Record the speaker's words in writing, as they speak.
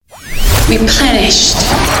Replenished.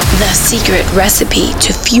 The secret recipe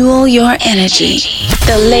to fuel your energy.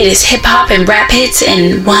 The latest hip hop and rap hits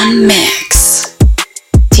in one mix.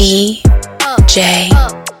 DJ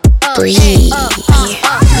Breeze.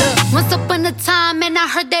 Once upon a time, and I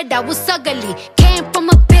heard that I was ugly. Came from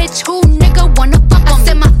a bitch who nigga wanna fuck on me. I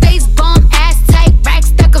said my face bomb, ass tight, rack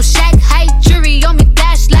stuck up, shack height, jury on me,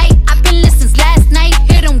 flashlight. I've been listening since last night.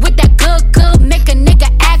 Hit him with that good, make a nigga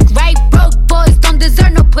act right. Broke boys don't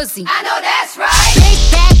deserve no pussy. I know that's right. Big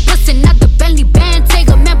bag pussy, not the Bentley band. Take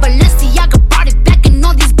a man, Balenciaga brought it back, and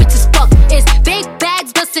all these bitches fuck. It's big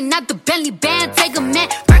bags bustin', not the Bentley band. Take a man,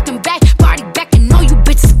 working back, party back, and all you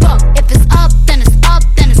bitches fuck. If it's up, then it's up,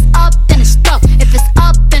 then it's up, then it's stuck. If it's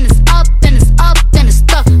up, then it's up, then it's up, then it's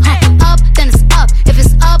stuck. Up, then it's up. If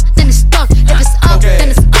it's up, then it's stuck. If it's up, then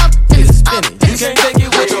it's up, then it's up. You can't take it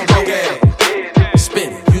with your broke ass.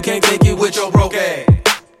 Spin it. You can't take it with your broke ass.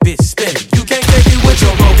 Bitch, spin it. You can't take it with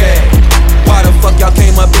your broke ass. Why the fuck y'all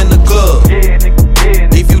came up in the club?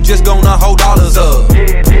 If you just gonna hold dollars up.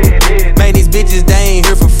 Man, these bitches, they ain't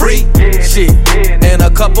here for free. Shit. And a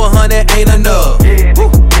couple hundred ain't enough.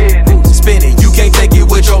 Spin it. You can't take it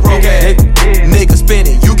with your broke ass. Nigga, spin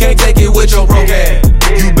it. You can't take it with your broke ass.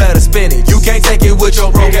 You better spin it. You can't take it with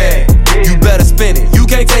your broke ass. You better spin it. You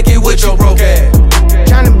can't take it with your broke ass.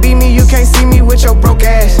 Tryna beat me, you can't see me with your broke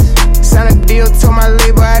ass. Sign a deal, told my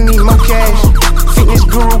label I need more cash. Fitness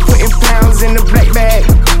guru putting pounds in the black bag.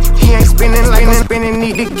 He ain't spinning like I'm spinning,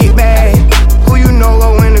 need to get back. Who you know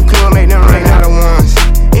go in the club, make them run out of ones.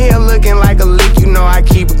 In here looking like a lick, you know I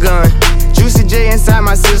keep a gun. Juicy J inside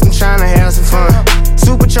my system, tryna have some fun.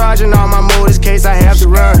 Supercharging all my motors, case I have to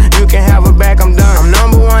run. You can have her back, I'm done. I'm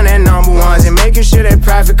number one and number ones, and making sure that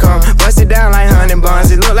profit come. Bust it down like 100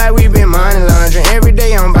 buns. It look like we been money laundering. Every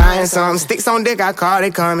day I'm buying something. Sticks on dick, I call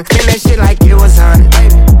it coming. Spin that shit like it was honey.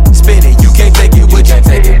 Spin it, you can't take it with you.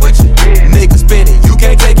 Nigga, spin it, you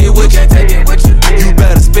can't take it with you. You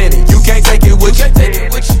better spin it, you can't take it with you.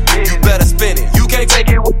 You better spin it, you can't take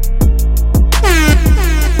it with you.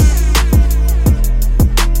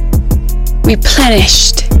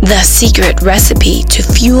 Replenished. The secret recipe to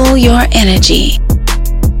fuel your energy.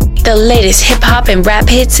 The latest hip hop and rap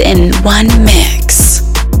hits in one mix.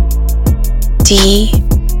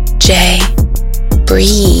 DJ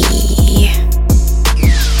Bree.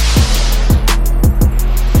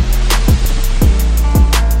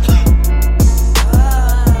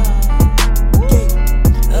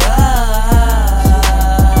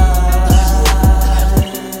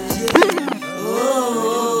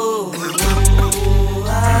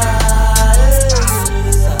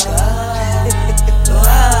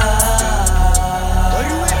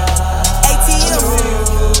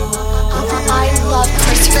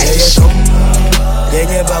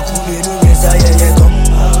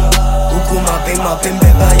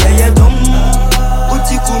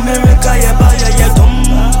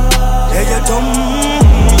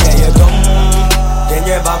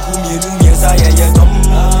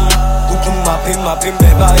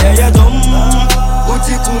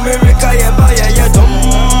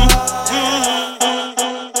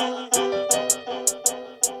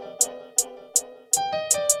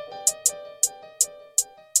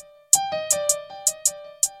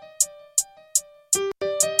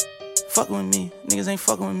 Fucking with me, niggas ain't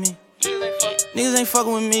fucking with me. Niggas ain't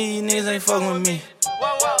fucking with me, niggas ain't fucking with me.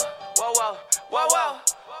 Whoa, whoa, whoa, whoa, whoa,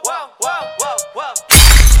 whoa, whoa, whoa, whoa.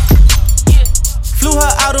 Flew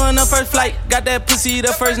her out on the first flight, got that pussy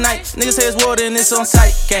the first night. Niggas say it's water and it's on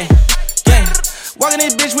sight, gang, gang. Walking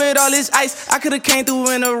this bitch with all this ice, I could've came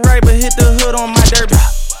through in the right, but hit the hood on my derby.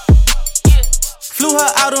 Flew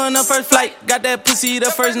her out on the first flight, got that pussy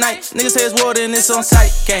the first night. Niggas say it's water and it's on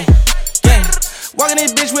sight, gang, gang. Walking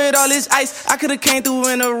this bitch with all this ice, I could've came through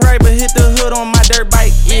in the right, but hit the hood on my dirt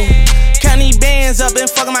bike, yeah. Count these bands up and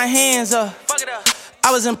fucking my hands up.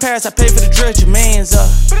 I was in Paris, I paid for the dress, your man's up.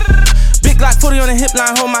 Big Glock 40 on the hip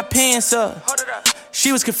line, hold my pants up.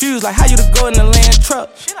 She was confused, like how you to go in the land truck.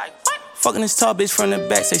 Fucking this tall bitch from the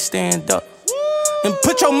back, say stand up. And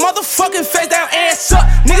put your motherfucking face down, ass up.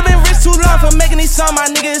 Nigga been rich too long for making these songs, my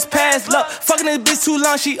nigga is past luck. Fucking this bitch too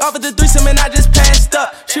long, she offered the threesome and I just passed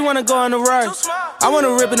up. She wanna go on the ride, I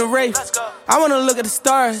wanna rip in the rave. I wanna look at the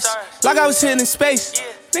stars, like I was hitting in space.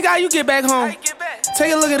 Nigga, how you get back home?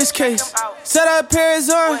 Take a look at this case. Set her Paris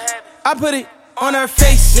on, I put it on her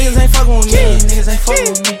face. Niggas ain't fucking with me, niggas ain't fucking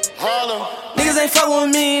with me. Niggas ain't fucking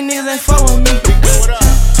with me, niggas ain't fucking with me.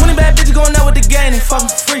 20 bad bitches going out with the gang and fucking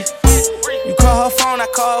free. You call her phone, I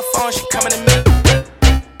call her phone, she coming to me.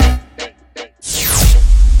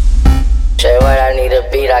 Say what I need a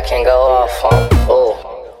beat, I can go off on. Ooh.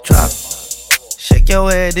 Drop, shake your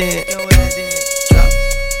head in. Drop,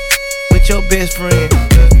 we with your best friend.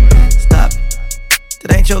 Stop it.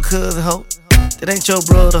 That ain't your cousin, ho. That ain't your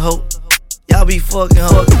brother, ho. Y'all be fucking,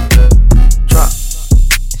 ho. Drop.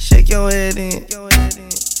 Shake your head in.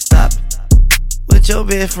 Stop it. With your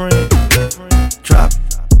best friend. Drop it.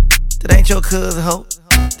 That ain't your cousin, ho.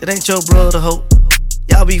 That ain't your brother, ho.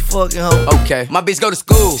 Y'all be fucking, ho. Okay, my bitch go to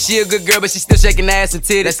school. She a good girl, but she still shaking ass and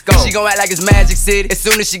titties. Let's go. She gon' act like it's Magic City. As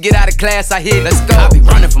soon as she get out of class, I hit. Let's go. I be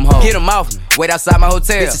running from home. Get them off me. Wait outside my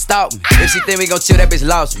hotel. Bitch, stalk me. If she think we gon' chill, that bitch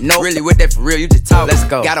lost me. No, really with that for real, you just talk. Let's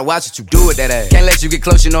go. Gotta watch what you do with that ass. Can't let you get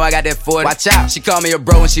close, you know I got that 40. Watch out. She call me a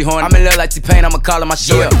bro when she horny. I'm in love like T-Pain, I'ma call her my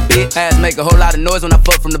shorty. Bitch, ass make a whole lot of noise when I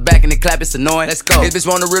fuck from the back and the clap, it's annoying. Let's go. This bitch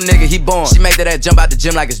want a real nigga, he born. She make that ass jump out the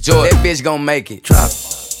gym like it's Jordan. That bitch gon' make it. Drop.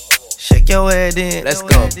 Shake your head in. Let's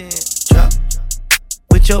go. Drop.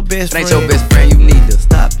 With your best friend. That ain't your best friend, you need to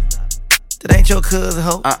stop it. That ain't your cousin,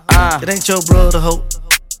 ho. That ain't your brother, ho.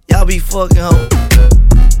 Y'all be fucking, ho.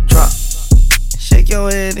 Drop. Shake your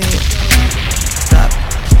head in. Stop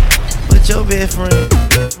it. With your best friend.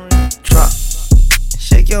 Drop.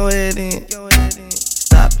 Shake your head in.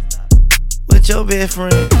 Stop it. With your best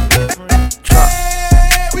friend. Drop.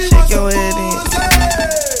 Shake your head in.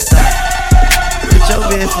 Stop it. With your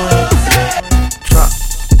best friend. Drop.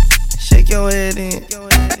 Shake your head in.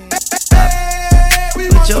 Stop it.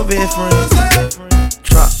 With your best friend.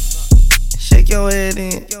 Drop. Shake your head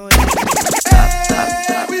in. Stop.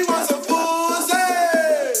 We want some pussy.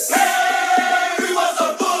 Hey, we want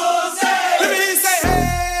some pussy. Let me say,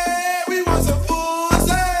 hey, we want some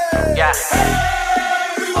pussy. Yeah. Hey,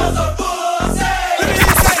 we want some pussy. Let me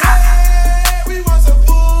say, hey, we want some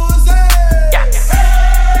pussy. Yeah. Hey,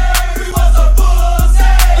 we want some pussy.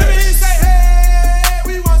 Let me say, hey,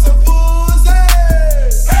 we want some pussy.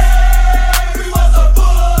 Hey, we want some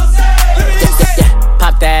pussy. Let me say,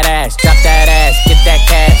 Pop that ass, drop that ass, get that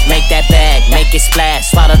cash, make that bag, make it splash.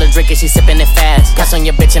 Swallow the drink and she sippin' it fast. Press on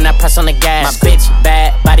your bitch and I press on the gas. My bitch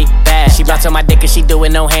bad, body bad. She bounce on my dick and she do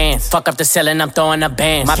it no hands. Fuck up the ceiling, I'm throwing up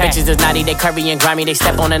bands. My bitches is naughty, they curvy and grimy. They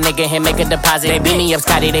step on a nigga and make a deposit. They beat me up,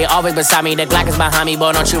 Scotty, they always beside me. The Glock is behind me,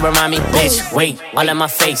 boy, don't you remind me. Bitch, wait, all in my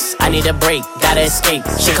face. I need a break, gotta escape.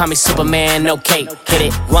 She call me Superman, no cape. Hit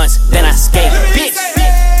it once, then I skate. Bitch.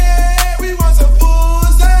 we want some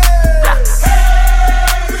pussy. Hey,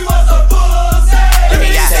 we want some pussy. Let me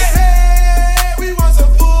say, hey, we want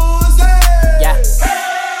some pussy. Yeah.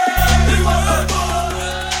 Hey, we want some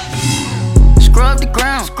pussy. Scrub the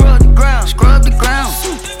ground, scrub the ground, scrub the ground.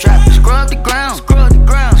 Trap, scrub the ground, scrub the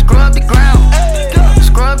ground, scrub the ground.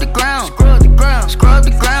 Scrub the ground, scrub the ground, scrub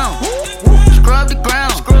the ground. Scrub the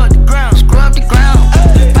ground, scrub the ground, scrub the ground.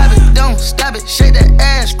 Pop it, don't stop it, shake that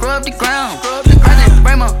ass, scrub the ground. I didn't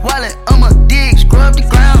bring my wallet, I'ma dig, scrub the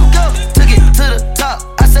ground. Took it to the top,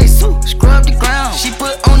 I say swoop, scrub the ground. She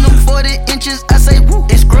put on them 40 inches, I say woo,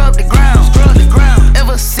 and scrub the ground, scrub the ground.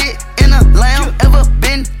 Ever sit in a lounge, ever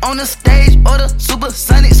been on the stage or the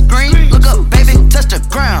supersonic screen? Look up, baby, touch the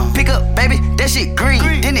ground. Pick up, baby, that shit green.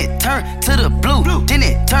 Then it turn to the blue, then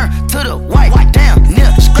it turn to the white. Damn,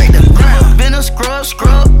 near scrape the ground. Been a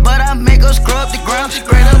scrub, but I make her scrub the ground.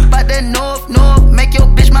 Straight up out that north, make your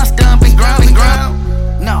bitch my stomping ground.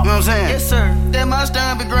 No, you know what I'm saying? Yes, sir, that my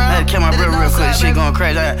stomping ground. I had to kill my brother real quick, shit going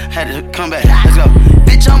crazy. I had to come back. Let's go.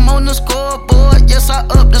 Bitch, I'm on the scoreboard. Yes, I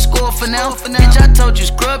up the score for now. Bitch, I told you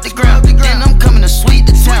scrub the ground. Then I'm coming to sweep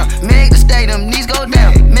the town. Make the stadium, knees go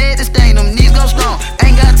down. Make the stadium, knees go strong.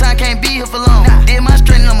 Ain't got time, can't be here for long. Did my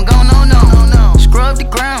straight, I'ma go no. Scrub the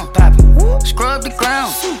ground, scrub the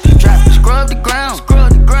ground. Scrub the ground, scrub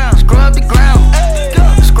the ground, scrub the ground.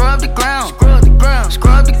 Scrub the ground, scrub the ground,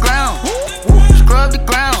 scrub the ground. Scrub the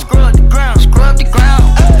ground, scrub the ground, scrub the ground.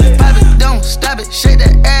 Pop it, don't stop it, shake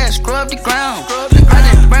that ass, scrub the ground. I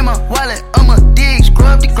didn't bring my wallet, I'ma dig,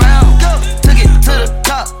 scrub the ground. Took it to the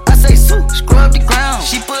top, I say swoop, scrub the ground.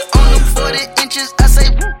 She put on them 40 inches, I say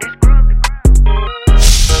woo.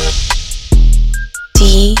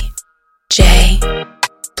 DJ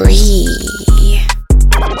Bree.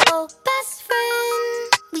 Oh, best friend,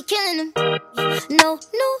 we killing them. No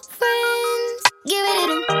new friends, get rid of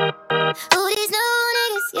them. Who these new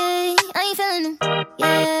niggas, yeah, I ain't feeling them,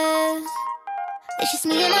 yeah. It's just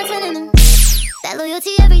me and my twin in them. That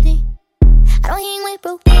loyalty, everything. I don't hang with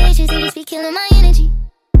broke bitches, they just be killing my energy.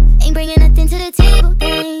 Ain't bringing nothing to the table,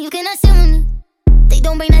 then you cannot sit with me. They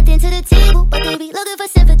don't bring nothing to the table, but they be looking for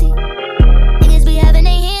sympathy. Niggas be having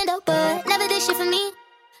their hand out, but never did shit for me.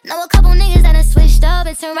 Know a couple niggas that done switched up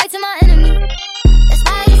and turned right to my enemy. That's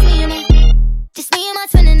why it's me and my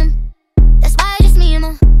twin in them. That's why it's me and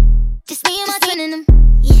my twin in them.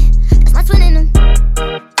 Yeah, that's my twin in them.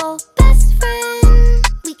 Oh, best friend,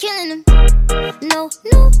 we killing them. No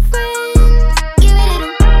new friends, get rid of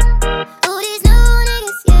them.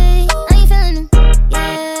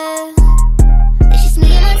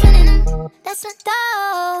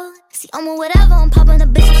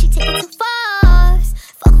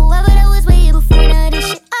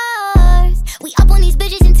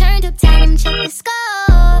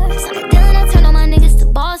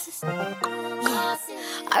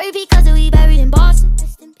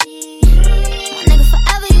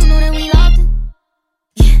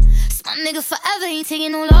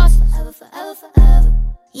 taking no loss. Forever, forever, forever.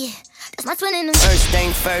 Yeah, that's my twin in the First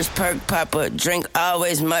thing first, perk popper. Drink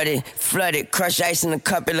always muddy. Flooded, crush ice in the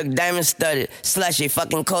cup, it look diamond studded. Slushy,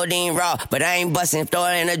 fucking codeine raw. But I ain't bustin', throw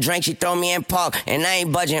her in a drink, she throw me in park. And I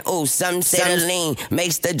ain't budging, ooh, some say the lean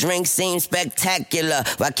makes the drink seem spectacular.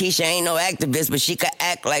 Waukesha ain't no activist, but she could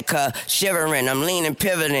act like her. Shivering, I'm leaning,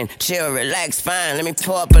 pivoting. Chill, relax, fine, let me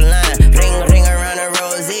pull up a line. Ring, ring around a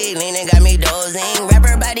rosy. Leaning got me dozing. Wrap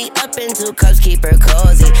her body up in 2 cups, keep her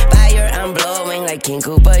cozy. Fire, I'm blowing like King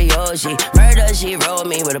Koopa Yoshi. Murder, she rolled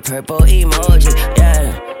me with a purple emoji.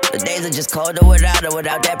 Yeah, the days are just colder without her.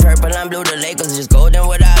 Without that purple, I'm blue. The Lakers just golden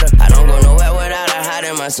without her. I don't go nowhere without her.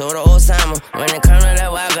 Hiding my soul to Osama. When it comes to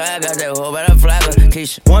that waka, I got that whole better flagger.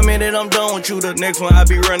 Keisha. 1 minute I'm done with you, the next one I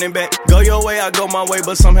be running back. Go your way, I go my way,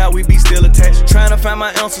 but somehow we be still attached. Trying to find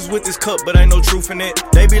my ounces with this cup, but ain't no truth in it.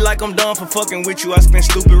 They be like I'm done for fucking with you, I spend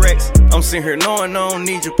stupid racks. I'm sitting here knowing I don't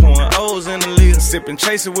need you, pouring O's in the lid. Sipping,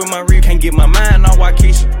 chasing with my reef, can't get my mind on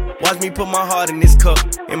Waukesha. Watch me put my heart in this cup.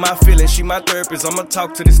 In my feelings, she my therapist, I'ma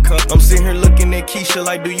talk to this cup. I'm sitting here looking at Keisha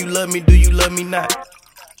like, do you love me not?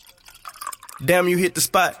 Damn, you hit the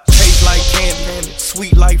spot. Taste like candy,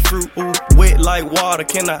 sweet like fruit, ooh, wet like water.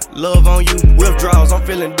 Can I love on you? Withdrawals, I'm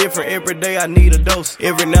feeling different. Every day I need a dose.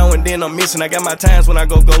 Every now and then I'm missing. I got my times when I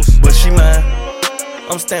go ghost. But she mine,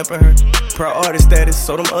 I'm stamping her. Proud artist status,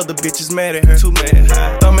 so them other bitches mad at her. Too mad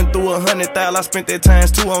high. Thumbing through 100,000, I spent that times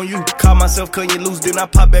 2 on you. Caught myself cutting you loose, then I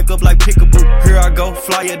pop back up like Pickaboo. Here I go,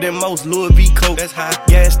 flyer than most, Louis V. Coke. That's high.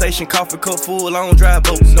 Gas station, coffee cup full, I don't drive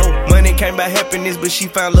boats. No money came by happiness, but she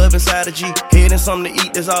found love inside a G. Head and something to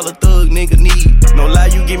eat, that's all a thug nigga need. No lie,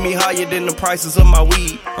 you get me higher than the prices of my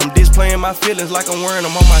weed. I'm displaying my feelings like I'm wearing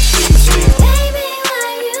them on my sleeve. Baby,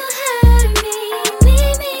 why you hurt me?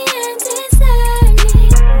 Leave me and desert me.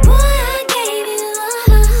 Boy, I gave you all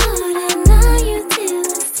my heart and all you did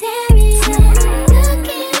was tear it up.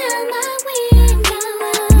 Looking out my window,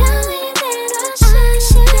 knowing that I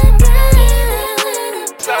should go.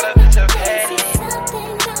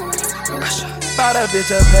 Thought a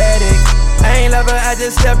bitch a paddock. I ain't love her, I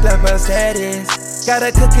just stepped up her status. Got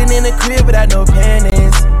her cooking in the crib without no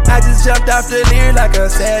panties. I just jumped off the leer like a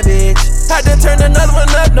savage. Had to turn another one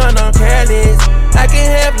up, no, I'm careless. I can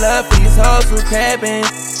have love for these hoes who crabbing.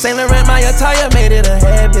 Saint Laurent, my attire made it a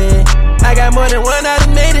habit. I got more than one, I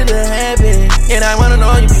done made it a habit. And I wanna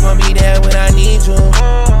know if you gon' be there when I need you.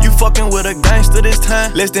 You fucking with a gangster this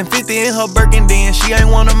time. Less than 50 in her Birkin, then she ain't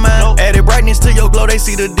one of mine. Nope. Added brightness to your glow, they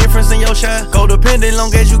see the difference in your shine. Codependent,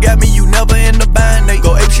 long as you got me, you never in the bind. They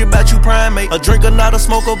go ape shit about you primate. A drinker, not a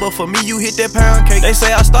smoker, but for me, you hit that pound cake. They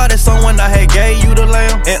say I started someone, I had gave you the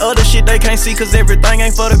lamb. And other shit they can't see, cause everything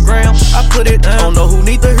ain't for the gram. I put it down. Don't know who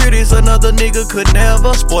need to hear this, another nigga could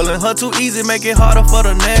never. Spoiling her too easy, make it harder for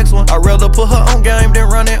the next one. I'd rather put her on game than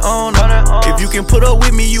run it on her. If you can put up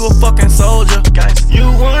with me, you a fucking soldier. You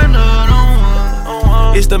one of them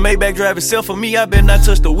one. It's the Maybach drive itself for me, I bet not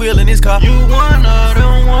touch the wheel in this car. You one of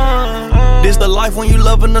them one. This the life when you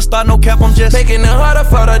loving the start, no cap, I'm just making it harder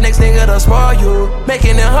for the next nigga to spoil you.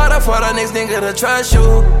 Making it harder for the next nigga to trust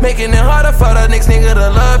you. Making it harder for the next nigga to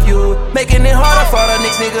love you. Making it harder for the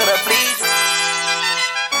next nigga to please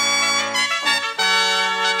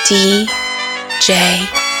you. DJ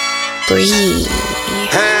Breeze.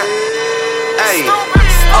 Hey,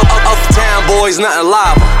 uptown boys, nothing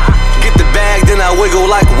live. Get the bag, then I wiggle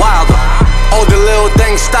like Wilder. All the little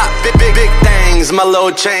things stop, big things. My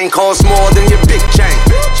little chain costs more than your big chain.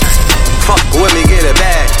 Fuck with me, get it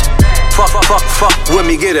bag. Fuck with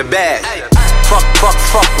me, get it bag. Fuck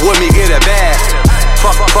with me, get it bag.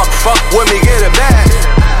 Fuck with me, get it bag.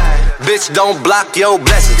 Bitch, don't block your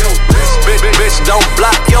blessings. Bitch, don't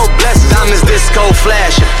block your blessings. Diamonds disco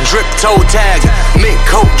flashing, drip toe tagging, mink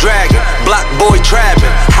coat dragging, block boy trapping,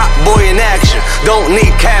 hot boy in action. Don't need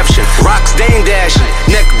caption. Rocks dame dashing,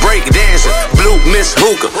 neck break dancing, blue miss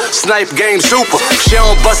hookah, snipe game super. She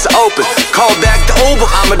don't bust it open, call back the Uber.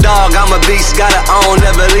 I'm a dog, I'm a beast, gotta own,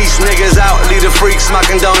 never lease niggas out. Lead the freaks,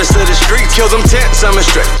 smocking donuts to the streets. Kill them tents, I'm a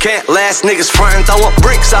strip. Can't last niggas frontin', throwin'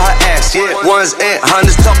 bricks on her ass. Yeah, ones and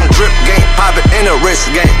hundreds, talking drip game, poppin' in a wrist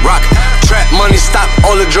game, rockin'. Trap money, stop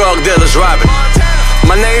all the drug dealers robbing.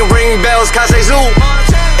 My name ring bells, Kase Zoo.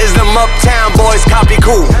 Is them uptown boys, copy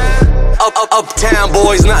cool. Uptown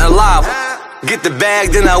boys, nothing live. Get the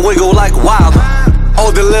bag, then I wiggle like Wilder.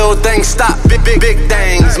 All the little things stop, big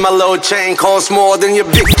things. My little chain costs more than your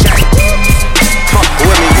big chain. Fuck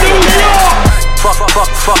with me, get it bag.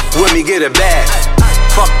 Fuck with me, get it bag.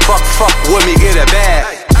 Fuck with me, get it bag.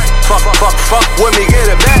 Fuck with me, get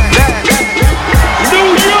it bag.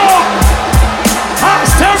 New York,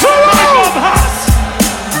 House Temple, House.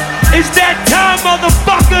 It's that time,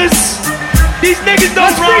 motherfuckers. These niggas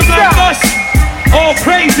don't rhyme like us. All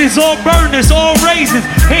praises, all burners, all raisins.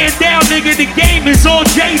 Hand down, nigga, the game is all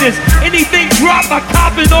jaders. Anything drop, I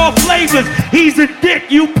cop in all flavors. He's a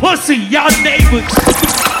dick, you pussy, y'all neighbors.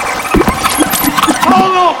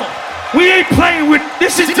 Hold on. We ain't playing with,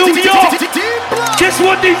 this is New York. This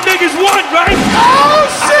what these niggas want, right? Oh,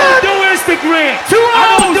 shit. I don't do Instagram.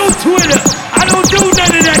 I don't do Twitter. I don't do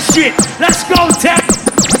none of that shit. Let's go, Tech.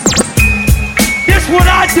 This what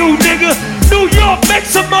I do, nigga. New York, make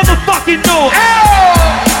some motherfucking noise.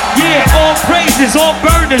 Yeah, all praises, all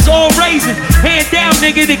burners, all raisins. Hand down,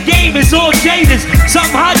 nigga, the game is all jaders.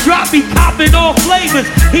 Something hot drop, he copping all flavors.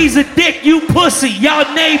 He's a dick, you pussy, y'all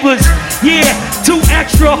neighbors. Yeah, 2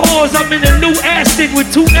 extra whores. I'm in a new Aston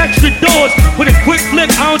with 2 extra doors. With a quick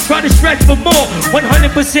flip, I don't try to stretch for more.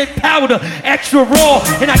 100% powder, extra raw.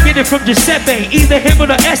 And I get it from Giuseppe, either him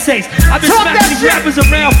or the essays. I've been smacking these rappers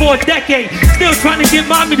around for a decade. Still trying to get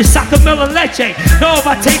mommy to Sacamela Leche. Know if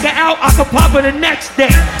I take her out, I can pop her the next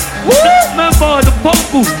day. Member of the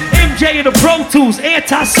vocals, MJ of the Pro Tools,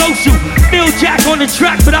 antisocial. Phil Jack on the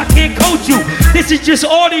track, but I can't coach you. This is just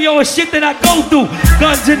audio and shit that I go through.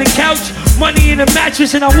 Guns in the couch, money in the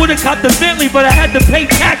mattress, and I would've copped the Bentley, but I had to pay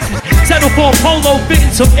taxes. Settle for a polo,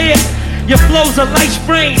 fitting some air. Your flow's a light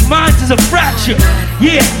sprain, mine's is a fracture.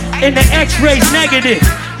 Yeah, and the X-ray's negative.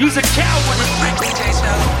 You's a coward.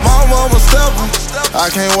 Mama was stubborn, I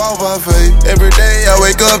can't walk by faith. Every day I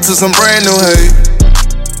wake up to some brand new hate.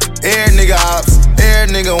 Every nigga ops,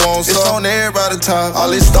 every nigga wants. It's on everybody's top.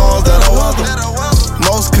 All these storms that I weather,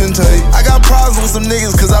 most couldn't take. I got problems with some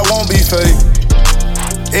niggas cause I won't be fake.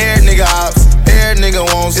 Every nigga ops, every nigga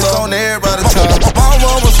wants. It's on everybody's top.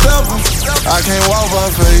 Mama was stubborn, I can't walk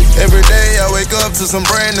by faith. Every day I wake up to some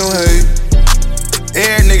brand new hate.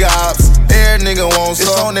 Every nigga ops, every nigga wants.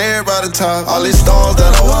 It's on everybody's top. All these storms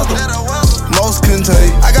that I weather, most couldn't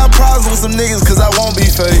take. I got problems with some niggas cause I won't be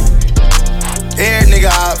fake. Every nigga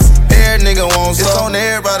ops, every nigga wants. It's on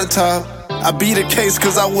everybody's top. I beat a case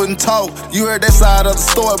cause I wouldn't talk. You heard that side of the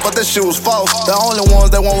story, but that shit was false. The only ones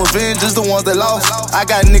that want revenge is the ones that lost. I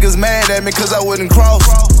got niggas mad at me cause I wouldn't cross.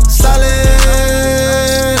 Solid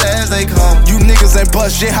as they come. You niggas ain't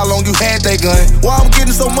bust shit, how long you had that gun? Why I'm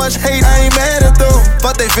getting so much hate, I ain't mad at them.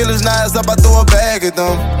 Fuck they feelings, now it's up, I throw a bag at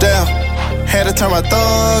them. Damn, had to turn my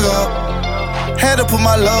thug up. Had to put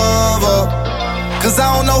my love up. Cause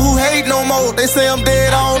I don't know who hate no more. They say I'm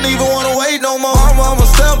dead, I don't even wanna wait no more. I'm a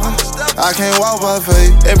stepper, I can't walk by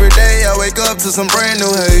faith. Every day I wake up to some brand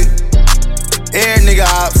new hate. Every nigga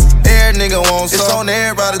ops, every nigga wants. It's on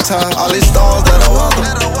everybody's top. All these storms that I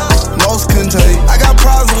weather, most couldn't take. I got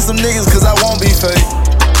problems with some niggas cause I won't be fake.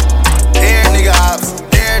 Every nigga ops,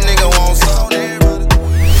 every nigga wants.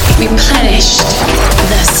 Replenished,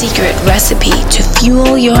 the secret recipe to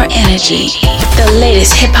fuel your energy. The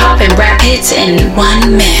latest hip-hop and rap hits in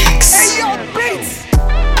one mix.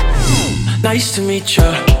 Nice to meet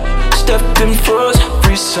ya. Stephen Frost,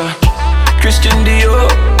 Risa, Christian Dior,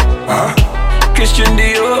 Christian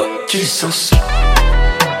Dior, Jesus.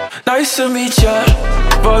 Nice to meet ya.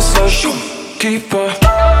 Boss up, keeper,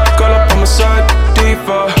 girl up on my side,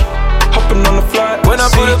 deeper. Hopping on the flight when I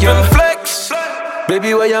put up in flex.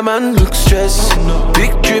 Baby, why your man look stressed?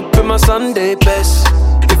 Big trip in my Sunday best.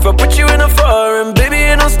 If I put you in a foreign, baby,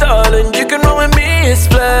 ain't no stalling. You can roll with me, it's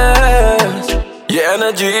splash. Yeah,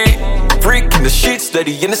 energy, freak in the sheets,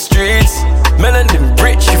 steady in the streets. Melanin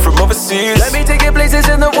rich, you from overseas. Let me take you places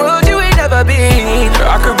in the world you ain't never been.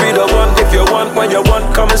 I could be the one if you want, when you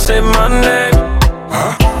want, come and say my name.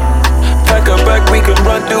 Pack a bag, we can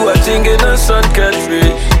run, do a thing in the sun, catch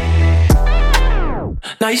reach.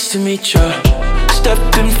 Nice to meet ya.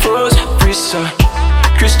 Stephen Frost, Risa,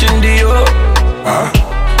 Christian Dior,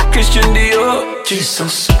 Christian Dior,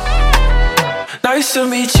 Jesus. Nice to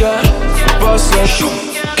meet ya. Boss up,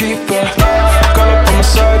 keeper, girl up on my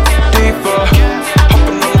side, deeper.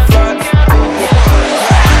 Hopping on the flight.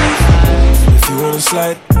 If you wanna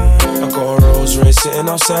slide, I got a Rolls Royce sitting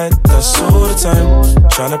outside. That's all the time,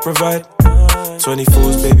 tryna provide.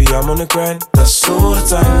 24s, baby, I'm on the grind. That's all the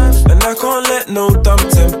time. And I can't let no dumb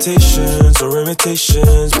temptations or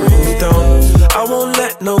imitations bring me down. I won't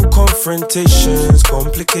let no confrontations,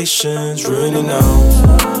 complications ruin it now.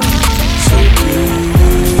 So do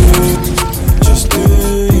you, just do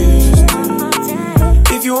you.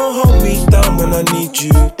 If you won't hold me down when I need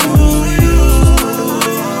you, do you.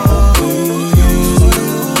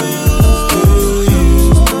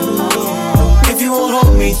 If you won't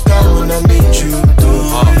hold me down when I need you, do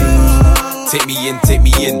you. Take me in, take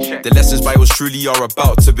me in. The lessons by yours truly are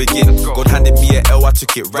about to begin. God handed me an L, I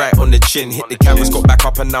took it right on the chin. Hit the cameras, got back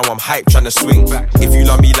up and now I'm hyped, trying to swing. If you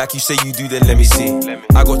love me like you say you do, then let me see.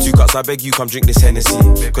 I got 2 cups, I beg you come drink this Hennessy.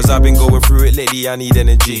 Cause I've been going through it lately, I need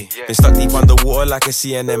energy. Been stuck deep underwater like a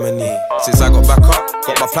sea anemone. Since I got back up,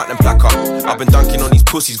 got my platinum plaque up. I've been dunking on these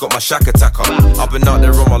pussies, got my shack attack up. I've been out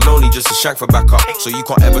there on my lonely just to shank for back up. So you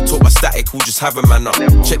can't ever talk my static, we'll just have a man up.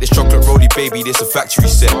 Check this chocolate rollie, baby, this a factory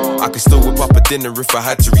set. I can still whip up a dinner if I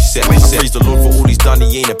had to reset. I praise the Lord for all he's done,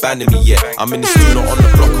 he ain't abandoned me yet. I'm in the studio, not on the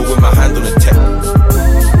block or with my hand on the tech.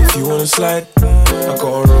 If you wanna slide, I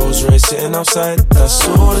got a Rolls Royce sitting outside. That's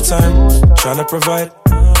all the time, tryna provide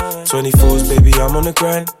 24s, baby, I'm on the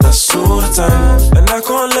grind. That's all the time. And I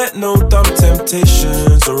can't let no dumb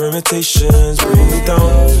temptations or imitations bring me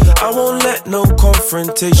down. I won't let no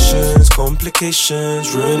confrontations,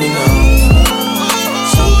 complications ruin me now.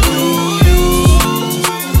 So do you,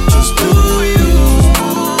 just do you.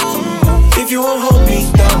 If you won't hold me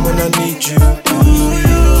down when I need you, do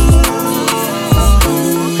you.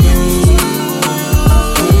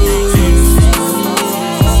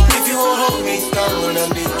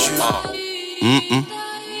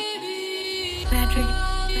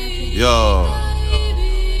 Yo.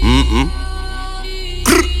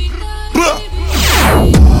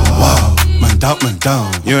 Wow, man down.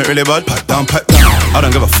 You ain't really bad, pat down. I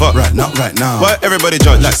don't give a fuck. Right now. Why everybody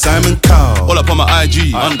judge like Simon Cowell? All up on my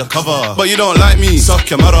IG, undercover. But you don't like me, suck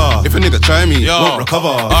your mother. If a nigga try me, won't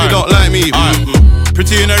recover. If you don't like me,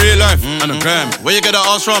 pretty in a real life, and a gram. Where you get that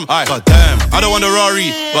ass from? God damn, I don't want a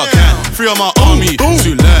Rari, but I can. Free on my army,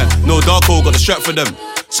 too land. No Darko, got the strap for them.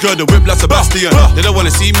 Skirt the whip like Sebastian. They don't wanna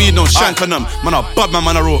see me, no shank on them. Man, I bad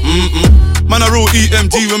man, I roll. Man, I roll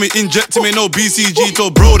EMD when we inject him, ain't no BCG.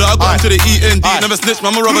 Told bro that I got him to the END. Never snitch,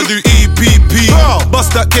 man, I'ma rather do EPP.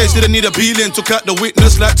 Bust that case, didn't need a peeling. Took out the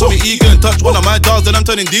witness like Tommy Egan. Touch one of my dogs, then I'm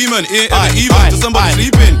turning demon. Ain't ever even to somebody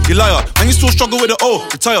sleeping. You liar, and you still struggle with the O.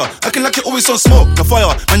 Retire, acting like you always on smoke, no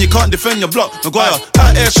fire. And you can't defend your block, Maguire.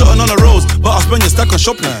 Out air shotting on the roads, but I spend your stack on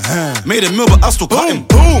shopping. Made a meal, but I still cut him.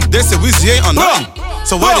 They say Wizzy ain't on nothing.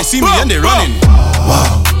 So why they see me and they running?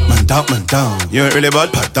 Wow, man down. You ain't really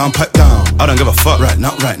bad, pat down. I don't give a fuck right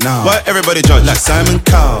now. Why everybody judge like Simon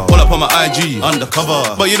Cowell? All up on my IG,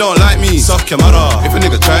 undercover. But you don't like me, suck your mother. If a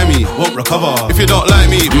nigga try me, won't recover. If you don't like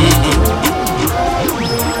me,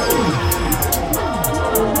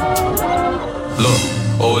 Look,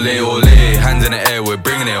 ole, hands in the air, we're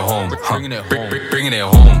bringing it home. Bringing it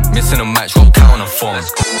home. Missing a match, got count on the phone.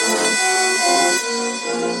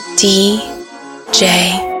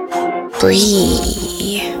 DJ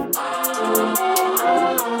Bree.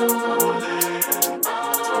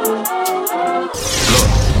 Look,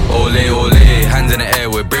 ole, hands in the air,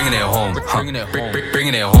 we're bringing it home. Bringing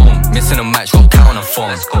it home. Missing a match, got count on the phone.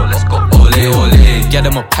 Let's go. Ole, get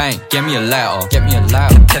them a pint, get me a lighter.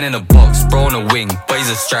 10 in a box, bro on a wing, but he's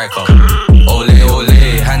a striker. Ole,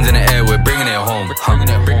 hands in the air, we're bringing it home.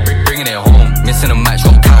 Bringing it home. Missing a match,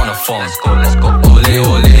 got count on the phone. Let's go.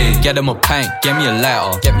 Ole, get them a pint, get me a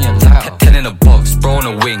lighter. 10 in a box, bro on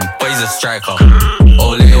a wing, but he's a striker.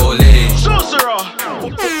 Ole.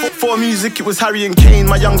 For music, it was Harry and Kane.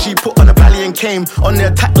 My young G put on a bally and came on the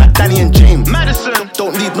attack like Danny and James. Madison,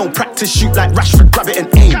 don't need no practice, shoot like Rashford, grab it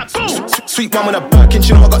and aim. Sweet one with a Birkin,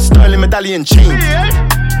 she know I got sterling medallion chain.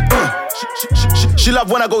 She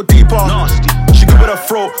love when I go deeper. She good with her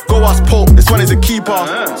throat, go ask Pope, this one is a keeper.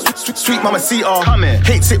 Sweet mama Cita,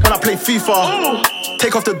 hates it when I play FIFA.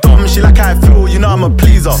 Take off the dome, she like how I feel, you know I'm a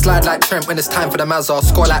pleaser. Slide like Trent when it's time for the Mazza.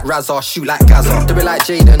 Score like Razza, shoot like Gaza. Do it like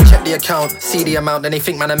Jaden, check the account, see the amount, then they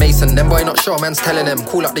think man a Mason. Them boy not sure, man's telling them.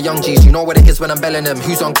 Call up the young G's, you know what it is when I'm belling them.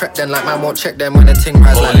 Who's on crep then, like man won't check them when the ting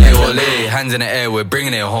rise like Ole, hands in the air, we're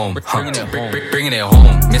bringing it home. Bringing it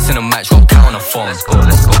home. Missing a match, got count on the phone. Let's go.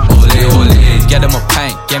 Ole, get them a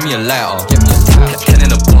pint, get me a lighter. 10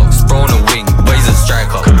 in a box, bro on a wing, but he's a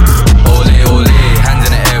striker. Ole, hands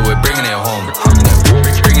in the air, we're bringing it home.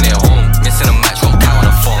 Bringing it home. Missing a match, got count on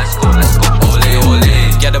the phone. Let's go. Ole,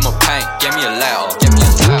 get them a pint, get me a lighter.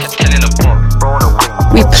 10 in a box, bro on a wing.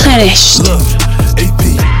 Replenished. Look, AP,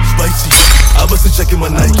 spicy. I was checking my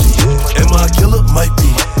Nike. Am I a killer? Might be.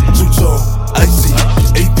 Two-tone, icy.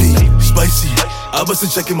 AP, spicy. I was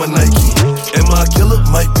checking my Nike. Am I a killer?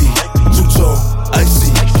 Might be. Two-tone,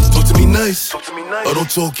 icy. Talk to me nice, or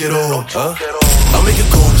don't talk at all. I make it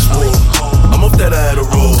cold as war. I'm off that I had a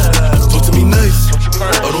roll. Talk to me nice,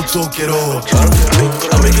 or don't talk at all.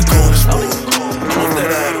 I make it cold as war. I'm off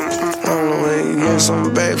that I had a roll. On the way, you get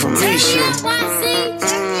something back from me, shit.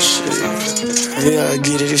 Yeah, I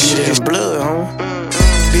get it, this shit is blood,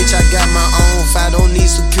 Bitch, I got my own fight, don't need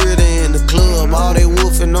security in the club. All they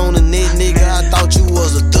wolfing on the net, nigga,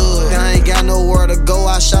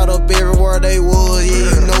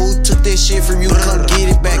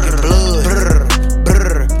 it back in blood. Brr,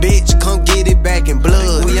 brr, bitch, come get it back in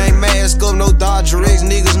blood. We ain't mask up, no Dodger X,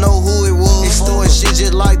 niggas know who it was. Extorting shit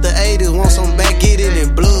just like the 80s, want some back, get it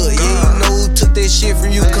in blood. Yeah, you know who took that shit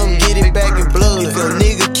from you, come get it back in blood. If your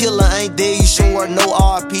nigga killer ain't dead, you should wear no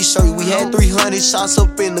RP shirt. We had 300 shots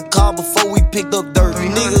up in the car before we picked up dirt. You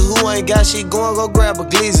niggas who ain't got shit going, go grab a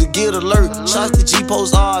glizzy, get alert. Shots to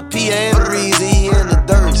G-Post, RP, and the reason he in the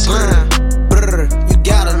dirt. Brr, you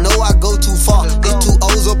gotta know I go too far. There's 2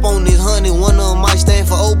 O's up on this 100, one of them might stand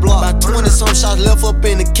for O-Block. About 20 some shots left up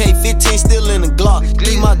in the K, 15 still in the Glock.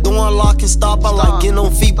 Leave my door unlocked and stop, I like getting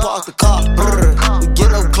on feet, park the car. Brr, we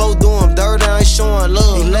get up close, do them dirty, I ain't showing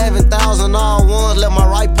love. 11,000 all ones, left my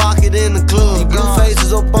right pocket in the club. These blue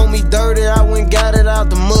faces up on me dirty, I went got it out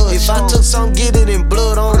the mud. If I took some, get it in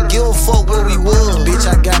blood, I don't give a fuck where we was. Bitch,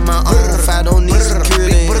 I got my own, if I don't need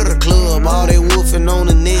security in the club. All they woofing on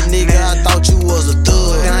the net, nigga, I thought you was a thug.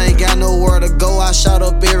 I ain't got nowhere to go, I shot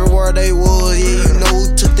up everywhere they was. Yeah, you know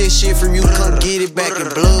who took this shit from you, come get it back in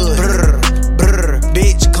blood. Brr, brr,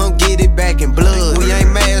 bitch, come get it back in blood. We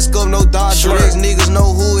ain't mask up, no Dodger X, niggas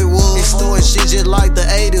know who it was. Extorting shit just like the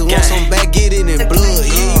 80s, want some back, get it in blood.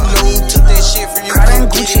 Yeah, you know who took that shit from you, come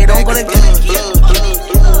get it back in blood.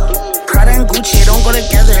 Prada and Gucci don't go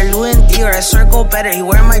together. Louis and Dior, I swear go better. He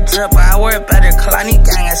wear my drip, but I wear it better. Kalani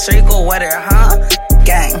gang, I swear go wetter, huh?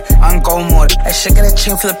 Gang, on go mode. I should get a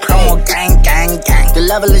chain for the promo. Gang, gang, gang. The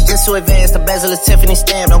level is just too advanced. The bezel is Tiffany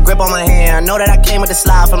stamp. Don't grip on my hand. I know that I came with the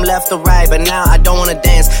slide from left to right, but now I don't wanna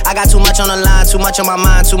dance. I got too much on the line, too much on my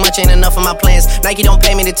mind, too much ain't enough of my plans. Nike don't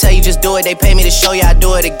pay me to tell you just do it. They pay me to show you I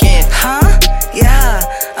do it again. Huh? Yeah,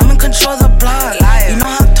 I'm in control of the block. You know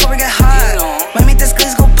how October get hot. Might make this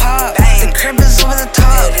glaze go pop. The crib is over the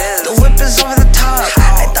top. The whip is over the top.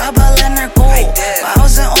 I thought about letting her go, but I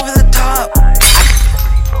wasn't over the top.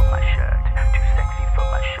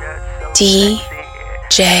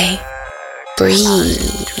 DJ Bree.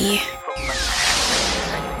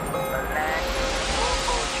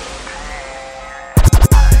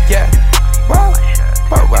 Yeah, wow,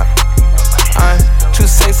 wow, wow. I'm too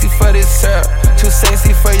sexy for this syrup, too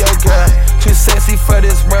sexy for your girl, too sexy for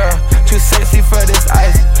this world, too sexy for this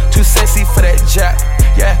ice, too sexy for that jack.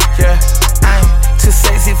 Yeah, yeah. I'm too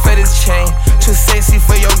sexy for this chain, too sexy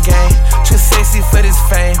for your game, too sexy for this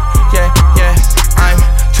fame. Yeah, yeah. I'm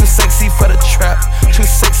too sexy for the trap, too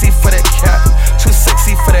sexy for that cap, too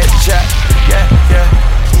sexy for that jack. Yeah,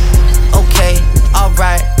 yeah. Okay,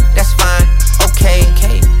 alright, that's fine. Okay,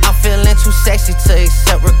 I'm feeling too sexy to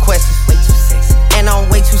accept requests. Way too sexy. And I'm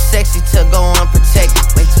way too sexy to go unprotected.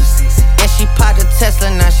 Way too sexy. And she popped a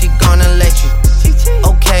Tesla, now she gonna let you.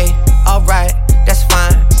 Okay, alright, that's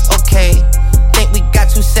fine. Okay, think we got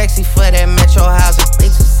too sexy for that metro housing.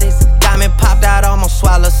 Way too sexy. Diamond popped out, almost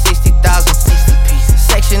swallowed 60,000. 60 pieces.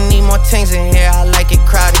 Section need more things in here, I like it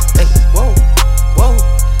crowded. Hey, whoa, whoa.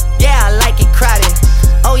 Yeah, I like it crowded.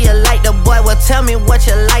 Oh, you like the boy? Well, tell me what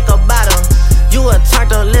you like about him. You a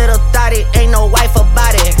turned a little thotty, ain't no wife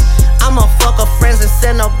about it. I'ma fuck her friends and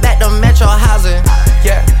send her back to metro housing.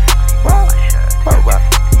 Yeah, wow, wow, wow.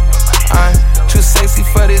 I'm too sexy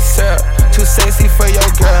for this syrup, too sexy for your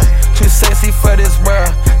girl, too sexy for this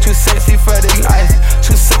world, too sexy for this ice,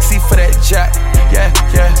 too sexy for that jack. Yeah,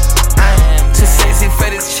 yeah. I'm too sexy for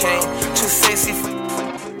this chain, too sexy for.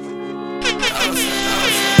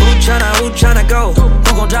 Who tryna go?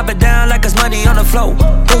 Who gon' drop it down like it's money on the floor?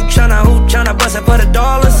 Who tryna bust it for the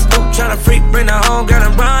dollars? Who tryna freak, bring her home, girl,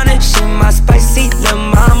 and run it? She my spicy little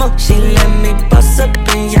mama. She let me bust a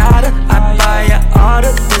pinata. I buy her all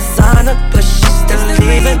the designer, but she still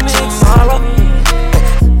leaving tomorrow.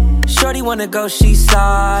 Shorty wanna go, she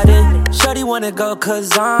sliding. Shorty wanna go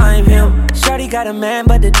cause I'm him. Shorty got a man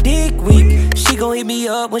but the dick weak. She gon' hit me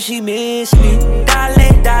up when she miss me.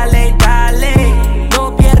 Dale, dale, dale.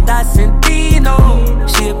 No pierdas sentido.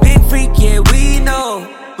 She a big freak, yeah, we know.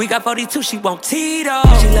 We got 42, she won't Tito.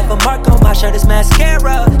 She left a mark on my shirt, it's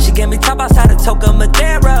mascara. She gave me top outside of Toca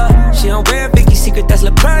Madera. She don't wear Vicky's Secret, that's La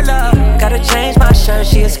Perla. Gotta change my shirt,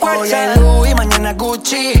 she a squirter. Hoy es Louis, mañana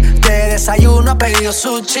Gucci. De desayuno ha pedido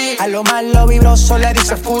sushi. A lo malo vibroso le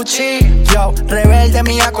dice Fuchi. Yo, rebelde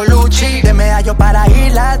mía Colucci. De medallo para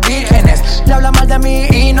Islas Vírgenes. Le habla mal de mí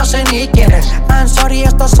y no sé ni quién es. I'm sorry,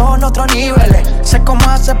 estos son otros niveles. Sé cómo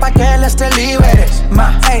hace pa' que él esté libre.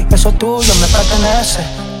 Ma, hey, eso tuyo me pertenece.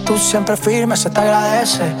 Tú siempre firme, se te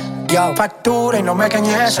agradece. Yo, factura y no me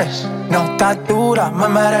cañeces. No estás dura, me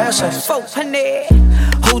mereces.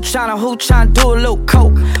 Who tryna do a little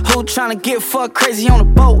coke? Who tryna get fucked crazy on a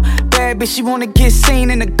boat? Bad bitch, she wanna get seen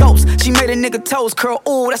in the ghost. She made a nigga toes curl.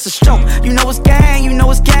 Ooh, that's a stroke. You know it's gang, you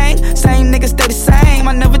know it's gang. Same niggas stay the same,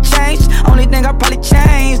 I never changed. Only thing I probably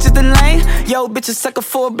changed is the lane. Yo, bitch a sucker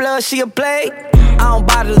for blood, she a blade. I don't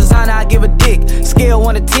buy the designer, I give a dick. Scale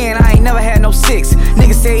 1 to 10, I ain't never had no 6.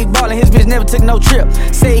 Nigga say he ballin', his bitch never took no trip.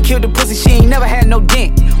 Say he killed the pussy, she ain't never had no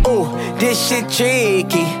dent. Ooh, this shit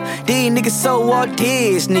tricky. These niggas so Walt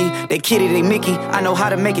Disney. They kitty, they Mickey. I know how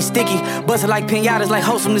to make it sticky. Bust it like pinatas, like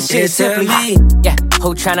wholesome, this shit simply. Yeah,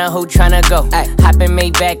 who tryna go? Ay, hop in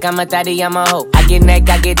Maybach, I'm a thotty, I'm a hoe. I get neck,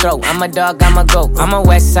 I get throat. I'm a dog, I'm a goat. I'm a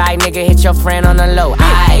west side nigga, hit your friend on the low.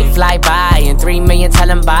 I fly by and 3 million tell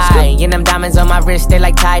him bye. And them diamonds on my wrist, they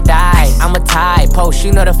like tie-dye. I'm a tie post,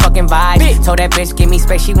 you know the fucking vibe. Told that bitch, give me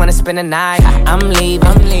space, she wanna spend the night. I'm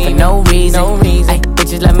leaving for no reason. Ay,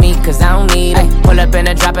 bitches love me cause I don't need it. Pull up in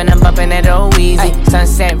a drop and I'm bumping that old easy.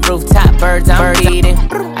 Sunset rooftop, birds I'm feeding.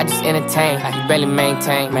 I just entertain, I barely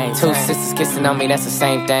maintain. 2 sisters kissing on me, that's the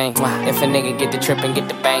same thing. If a nigga get the trip and get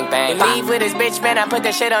the bang bang. Leave with his bitch, man, I put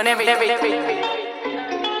that shit on every.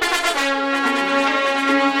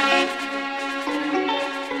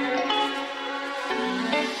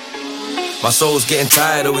 My soul's getting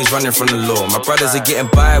tired, always running from the law. My brothers are getting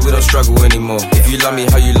by, we don't struggle anymore. If you love me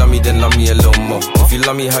how you love me, then love me a little more. If you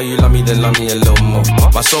love me how you love me, then love me a little more.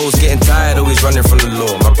 My soul's getting tired, always running from the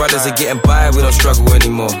law. My brothers are getting by, we don't struggle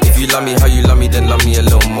anymore. If you love me how you love me, then love me a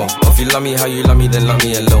little more. If you love me how you love me, then love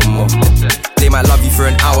me a little more. They might love you for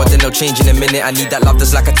an hour, then they'll change in a minute. I need that love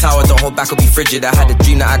that's like a tower, don't hold back or be frigid. I had a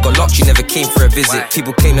dream that I got locked, you never came for a visit.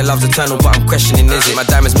 People claim that love's eternal, but I'm questioning, is it? My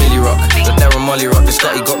diamonds Millie rock, the Darren Molly rock. The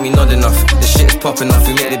Scotty got me nodding off. The shit is popping off,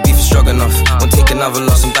 we make the beef strong enough. Won't take another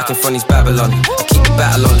loss, I'm back in front of Babylon. I keep the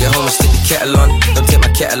battle on, get home and stick the kettle on. Don't take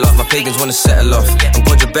my kettle off, my pagans wanna settle off. I'm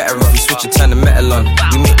glad you're better off, you switch and turn the metal on.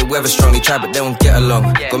 We make the weather strong, they try but they won't get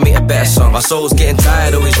along. Go make a better song. My soul's getting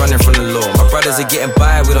tired, always running from the law. My brothers are getting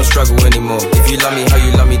by, we don't struggle anymore. If you love me how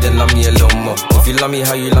you love me, then love me a little more. If you love me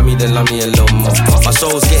how you love me, then love me a little more. My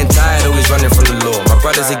soul's getting tired, always running from the law. My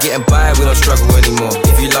brothers are getting by, we don't struggle anymore.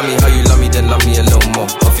 If you love me how you love me, then love me a little more.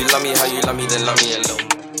 If you love me how you love me, then love me a little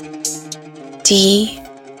more.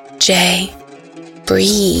 DJ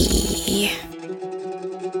Bree.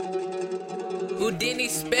 Who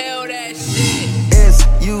didn't spell that shit?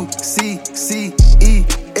 S-U-C-C-E-S-S.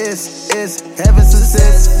 Having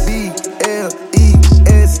success. B-L-E-S-S.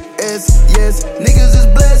 Yes, niggas is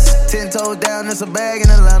blessed. 10 toes down, it's a bag in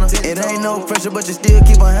Atlanta. It ain't no pressure, but you still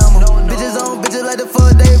keep a hammer. Bitches on bitches like the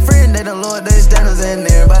fuck they friend. They done lowered their standards and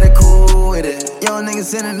everybody cool with it. Young niggas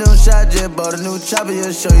sending them shots, just bought a new chopper.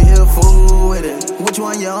 He'll show you he'll fool with it. Which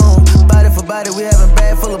one you own? Body for body, we having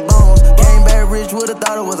bag full of bones. Came back rich, would've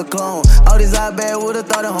thought it was a clone. All these eye bad, would've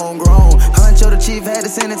thought it homegrown. Huncho the chief had to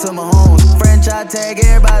send it to my homes. Franchise tag,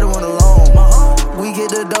 everybody want a loan. We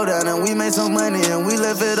get the dough down and we made some money and we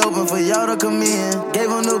left it open for y'all to come in.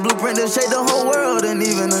 Gave them the blueprint to shake the whole world and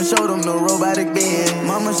even to show them the robotic being.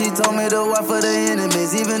 Mama, she told me to watch for the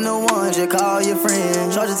enemies, even the ones you call your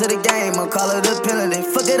friends. Charge it to the game, I'll call it a penalty.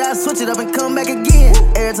 Fuck it, I switch it up and come back again.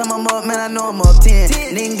 Every time I'm up, man, I know I'm up 10.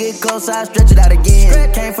 Didn't get close, I stretch it out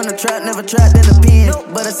again. Came from the trap, never trapped in the pen.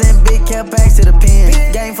 But I sent big cap packs to the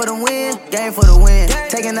pen. Game for the win, game for the win.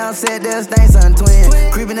 Taking out set, there's things on twin.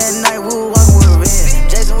 Creeping at night, woo, walking with revenge.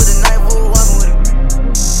 Jason with the knife, woo, walking with it.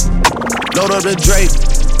 Load up the Drake,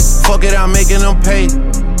 fuck it, I'm making them pay.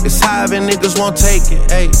 It's high and niggas won't take it,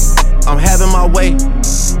 ayy. I'm having my way,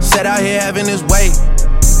 set out here having his way.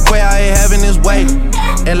 Quay out here having his way,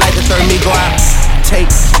 and like the third me go out,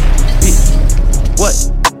 take it. What?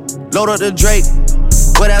 Load up the Drake,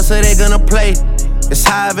 what else are they gonna play? It's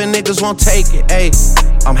high and niggas won't take it, ayy.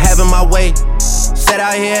 I'm having my way, set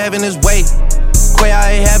out here having his way. Quay out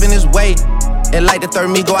here having his way, and like the third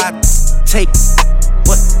me go out, take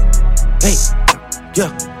what? Hey,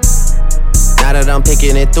 yeah. Now that I'm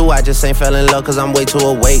picking it through, I just ain't fell in love cause I'm way too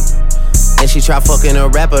awake. And she try fucking a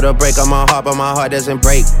rapper to break on my heart, but my heart doesn't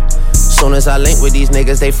break. Soon as I link with these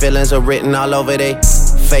niggas, they feelings are written all over they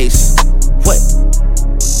face. What?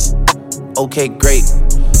 Okay, great.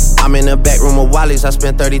 I'm in the back room with Wally's, I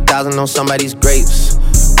spent 30,000 on somebody's grapes.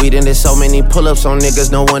 We done did so many pull-ups on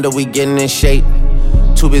niggas, no wonder we getting in shape.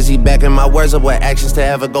 Too busy backing my words up with actions to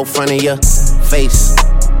ever go front of your face.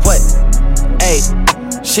 What? Ayy,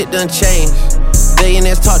 shit done changed.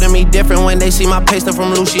 Billionaires talk to me different when they see my paste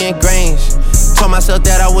from Lucian Grange. Told myself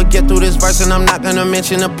that I would get through this verse and I'm not gonna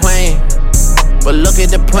mention the plane. But look at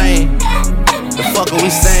the plane. The fuck are we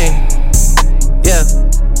saying? Yeah,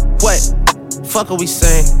 what? Fuck are we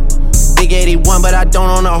saying? Big 81, but I don't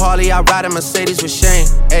own a Harley. I ride a Mercedes with Shane.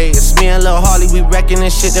 Ayy, it's me and Lil Harley. We wrecking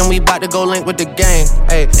this shit, then we bout to go link with the gang.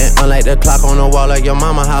 Ayy, and unlike the clock on the wall of your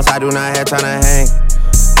mama house, I do not have time to hang.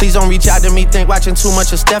 Please don't reach out to me, think watching too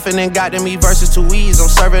much of Stephen and got to me versus 2 E's. I'm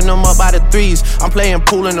serving them up by the threes. I'm playing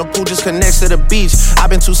pool and the pool just connects to the beach. I've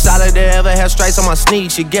been too solid to ever have stripes on my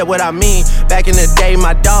sneaks. You get what I mean? Back in the day,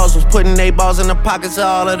 my dogs was putting they balls in the pockets of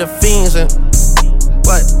all of the fiends. And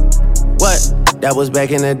what? That was back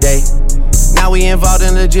in the day. Now we involved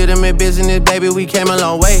in legitimate business, baby, we came a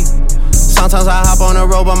long way. Sometimes I hop on the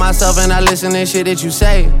road by myself and I listen to shit that you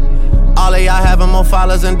say. All of y'all having more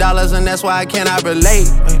followers and dollars, and that's why I cannot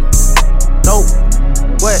relate. Nope.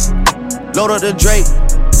 What? Load up the Drake.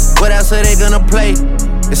 What else are they gonna play?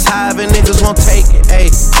 It's however niggas gon' take it.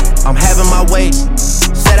 Ayy, I'm having my way.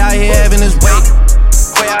 Set out here having this weight.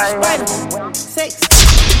 Six.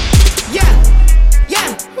 Yeah.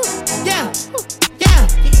 Yeah. Yeah. Yeah.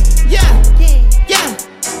 Yeah. Yeah.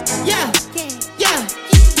 Yeah. Yeah.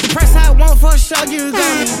 The price I want for a show, you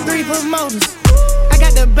got me 3 promoters. I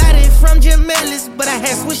got the body from Jim Ellis, but I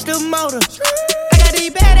had switched the motor. I got these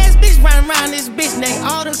badass bitch riding around this bitch named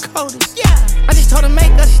all the coders. Yeah. I just told her make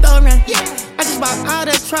a story. Yeah. I just bought all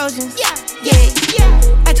the Trojans. Yeah. Yeah.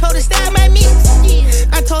 Yeah. I told her style my mix.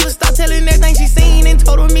 Yeah. I told her stop telling everything she seen and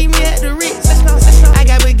told her meet me at the Ritz. I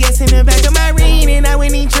got baguettes in the back of my ring and I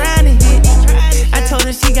went in trying to hit. I told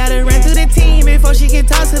her she gotta run through the team before she can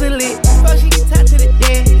talk to the lit.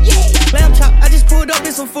 Lamb chop, I just pulled up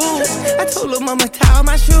in some food. I told her mama tie all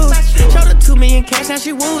my shoes. Showed her 2 million cash, now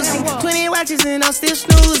she woozy. 20 watches and I'm still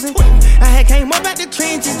snoozing. I had came up out the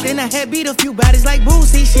trenches, then I had beat a few bodies like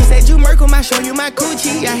Boosie. She said you Merkle, I show you my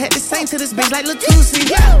coochie. I had to sing to this bitch like Latusi.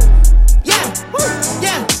 Yeah, yeah,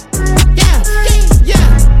 yeah, yeah,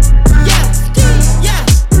 yeah, yeah, yeah,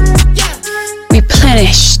 yeah.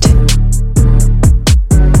 Replenished.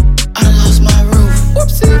 I done lost my roof.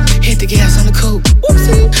 Whoopsie. Hit the gas on the coupe.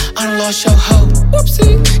 Whoopsie. I done lost your hoe.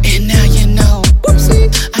 Whoopsie. And now you know. Whoopsie.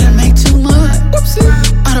 I done make too much. Whoopsie.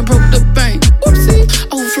 I done broke the bank. Whoopsie.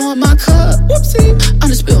 Overflowing my cup. Whoopsie. I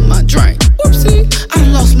done spilled my drink. Whoopsie. I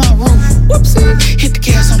done lost my roof. Whoopsie. Hit the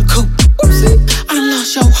gas on the coupe. Whoopsie. I done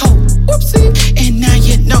lost your hoe. Whoopsie. And now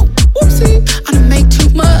you know. Whoopsie. I done make too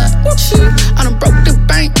much. Whoopsie. I done broke the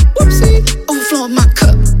bank. Whoopsie. Overflowing my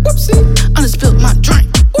cup. Whoopsie. I done spilled my drink.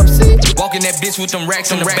 Whoopsie. Walking that bitch with them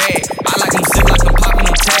racks in the bag. I like them zip like them popping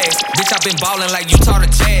them tags. Bitch, I been ballin' like you taught a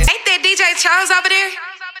jazz. Ain't that DJ Chose over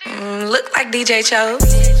there? Look like DJ Chose.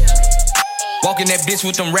 Walking that bitch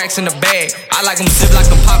with them racks in the bag. I like them zip like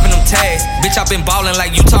them popping them tags. Bitch, I been ballin'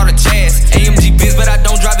 like you taught a jazz. AMG biz, but I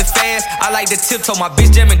don't drive it fast. I like the tiptoe, my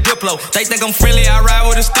bitch jamming Diplo. They think I'm friendly, I ride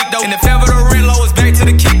with a stick though. And if ever the rent low is back to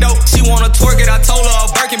the kick though. She wanna twerk it, I told her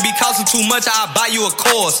a Birkin be costing too much, I'll buy you a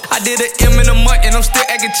course. I did an M in a month and I'm still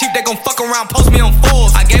acting cheap. They gon' fuck around, post me on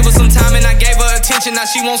Forbes. I gave her some time and I gave her attention. Now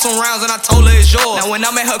she wants some rounds and I told her it's yours. Now when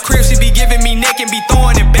I'm at her crib, she be giving me neck and be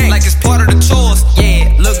throwing it back like it's part of the chores.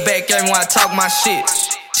 Yeah, look back at me when I talk my shit.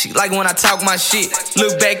 She like when I talk my shit.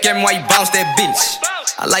 Look back at me while you bounce that bitch.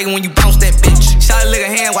 I like it when you bounce that bitch. Shot a lick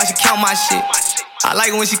her hand while she count my shit. I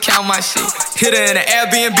like it when she count my shit. Hit her in an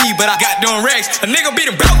Airbnb, but I got them racks. A nigga beat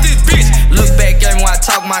him about this bitch. Look back at me when I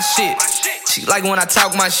talk my shit. She like when I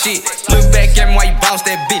talk my shit. Look back at me while you bounce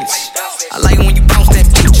that bitch. I like it when you bounce that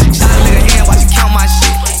bitch. Shot a lick her hand while she count my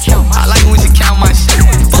shit. I like it when she count my shit.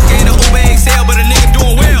 Fuck in the Uber XL, but a nigga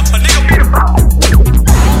doing well. A nigga beat him.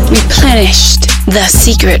 Replenished. The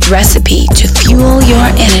secret recipe to fuel your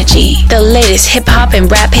energy. The latest hip-hop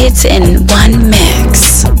and rap hits in one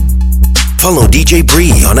mix. Follow DJ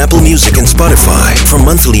Bree on Apple Music and Spotify for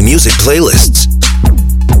monthly music playlists.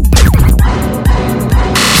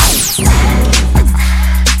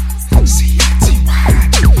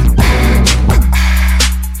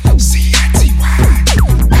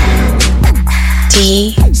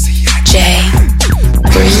 DJ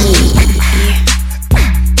Bree.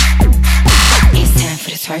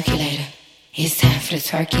 Twerkulator. It's time for the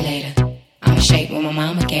twerkulator. I'ma shake what my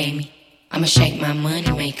mama gave me. I'ma shake my money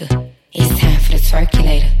maker. It's time for the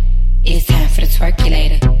twerkulator. It's time for the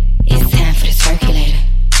twerkulator. It's time for the twerkulator.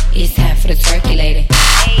 It's time for the twerkulator.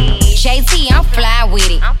 JT, I'm fly with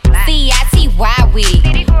it. CITY with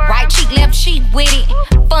it. Right cheek, left cheek with it.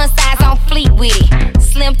 Fun size on fleet with it.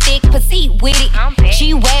 Slim, thick, petite with it.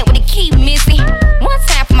 G-Wag with the key missing. One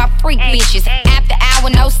time for my freak bitches. After hour,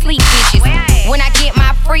 no sleep bitches. When I get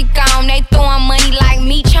my freak on, they throwing money like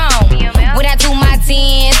me chong. When I do my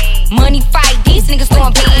dance, money fight, these niggas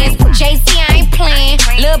throwing bands. JC, I ain't playing.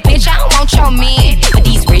 Little bitch, I don't want your man. But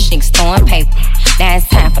these rich niggas throwing paper. Now it's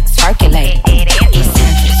time for the circulator. It's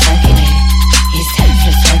time for the circulator. It's time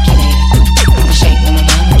for the circulator. I'ma shake what my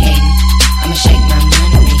mama gave me. I'ma shake my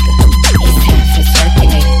money maker. It's time for the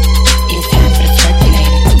circulator. It's time for the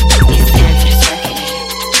circulator. It's time for the circulator.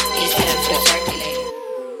 It's time for the circulator.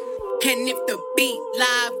 And if the beat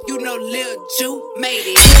live you know Lil Ju made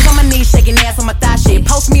it. Hands on my knees, shaking ass on my thigh shit.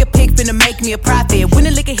 Post me a pic, finna make me a profit. When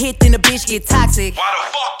the liquor hit, then the bitch get toxic. Why the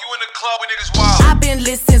fuck you in the club when niggas wild? I've been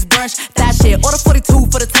lit since brunch, that shit. Order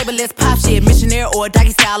 42 for the table, let's pop shit. Missionaire or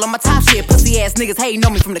doggy style on my top shit. Pussy ass niggas hating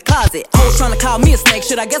on me from the closet. Hoes tryna call me a snake,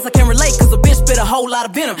 shit, I guess I can relate. Cause a bitch spit a whole lot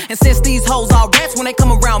of venom. And since these hoes all rats, when they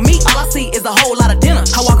come around me, all I see is a whole lot of dinner.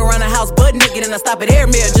 I walk around the house butt naked and I stop at air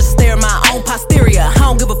mirror just to stare at my own posterior. I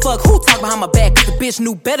don't give a fuck who talk behind my back, cause the bitch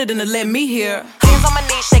knew better than to let me hear. Hands on my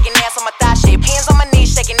knees, shaking ass on my thigh shit. Hands on my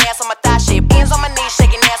knees, shaking ass on my thigh shit. Hands on my knees,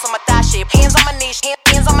 shaking ass on my thigh shit. Hands on my knees,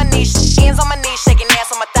 hands on my knees, hands on my knees, shaking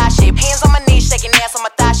ass on my thigh shit. Hands on my knees, shaking ass on my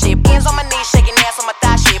thigh shit. Hands on my knees, shaking ass on my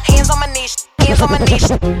thigh shit. Hands on my knees, hands on my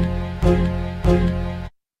knees.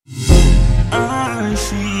 I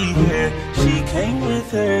see her, she came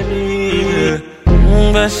with her nigga.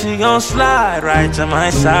 But she gon' slide right to my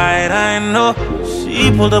side, I know.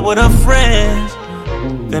 She pulled up with her friends,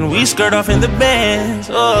 then we skirt off in the Benz.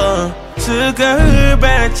 Oh, took her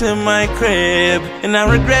back to my crib, and I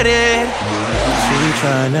regret it. She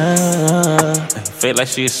tryna feel like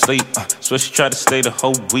she asleep, so she tried to stay the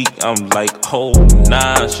whole week. I'm like, oh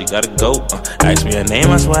nah, she gotta go. Ask me her name,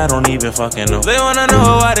 I swear I don't even fucking know. They wanna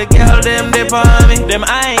know why the girl them dip on me. Them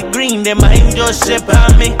I ain't green, them I ain't just sip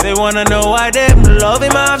on me. They wanna know why them love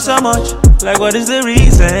him off so much. Like what is the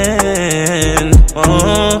reason?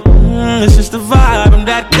 It's just the vibe, I'm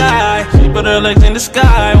that guy. She put her legs in the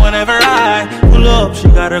sky whenever I pull up. She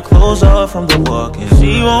got her clothes off from the walking.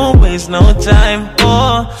 She won't waste no time.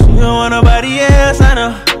 Oh, she don't want nobody else, I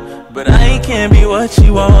know. But I can't be what she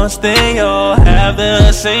wants. They all have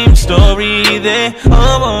the same story. They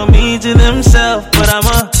all want me to themselves, but I'm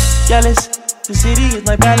a jealous. The city is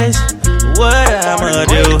my palace. What I'ma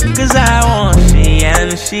do? Cause I want she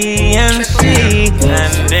and she and she,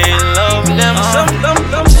 and they love them some.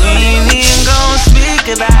 We ain't even gon'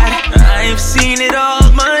 speak about it. I've seen it all,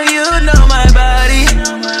 man. You know my body.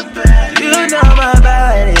 You know my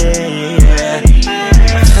body. Yeah.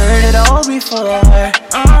 I've heard it all before.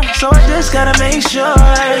 So I just gotta make sure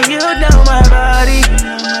you know my body.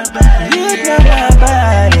 You know my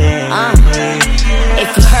body.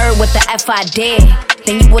 If you heard what the F I did,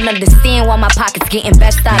 then you would understand why my pockets getting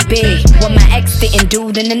best I big. What my ex didn't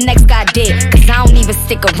do, then the next guy did. Cause I don't even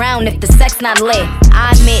stick around if the sex not lit.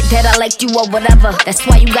 I admit that I like you or whatever. That's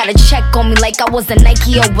why you gotta check on me like I was a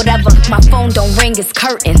Nike or whatever. My phone don't ring, it's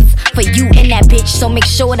curtains for you and that bitch, so make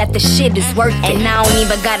sure that the shit is worth it. And I don't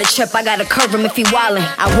even gotta trip, I gotta curve him if he wildin'.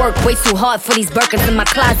 I work way too hard for these Birkins in my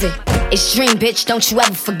closet. It's dream, bitch, don't you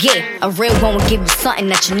ever forget. A real one will give you something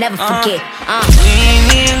that you never forget. We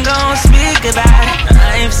ain't even gon' speak about it.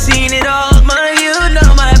 I've seen it all, man. You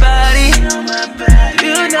know my body.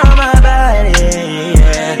 You know my body.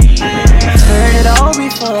 Yeah. I've heard it all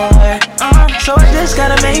before. So I just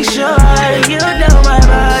gotta make sure you know my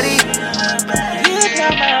body. You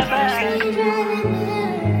know my body.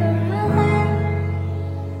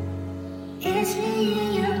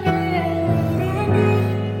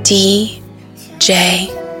 DJ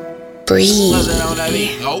Breeze.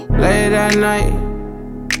 Late at night,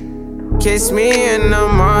 kiss me in the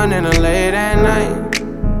morning or late at night.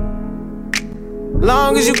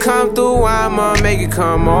 Long as you come through, I'ma make it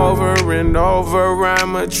come over and over.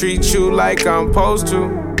 I'ma treat you like I'm supposed to.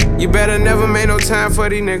 You better never make no time for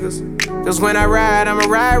these niggas. Cause when I ride, I'ma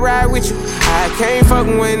ride with you. I can't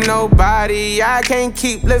fucking with nobody. I can't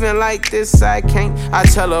keep living like this, I can't. I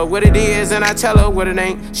tell her what it is and I tell her what it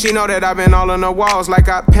ain't. She know that I've been all on the walls like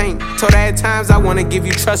I paint. Told her at times I wanna give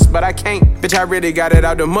you trust, but I can't. Bitch, I really got it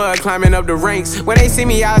out the mud, climbing up the ranks. When they see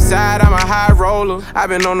me outside, I'm a high roller. I've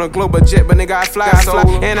been on a global jet, but nigga, I fly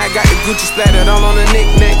solo. And I got the Gucci splattered all on the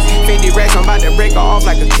knickknacks. 50 racks, I'm about to break her off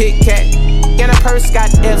like a Kit Kat. And a purse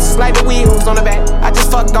got F's, like the wheels on the back. I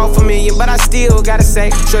just fucked off $1 million, but I still gotta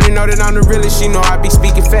say, shorty know that I'm the realest, she know I be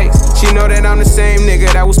speaking facts. She know that I'm the same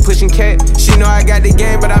nigga that was pushing cat. She know I got the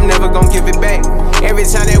game, but I'm never gon' give it back. Every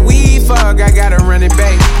time that we fuck, I gotta run it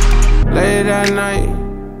back. Late at night,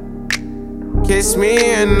 kiss me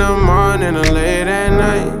in the morning or late at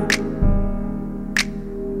night.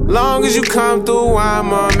 Long as you come through,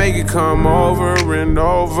 I'ma make it come over and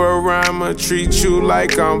over. I'ma treat you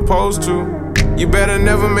like I'm supposed to. You better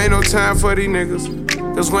never make no time for these niggas.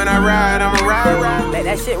 Cause when I ride, I'ma ride. Let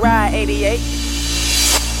that shit ride, 88.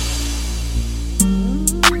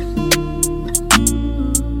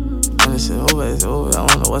 This shit over, it's over. I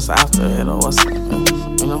don't know what's after it or what's,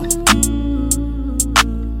 you know.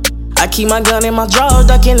 I keep my gun in my drawers,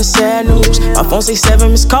 ducking the sad news. My phone say 7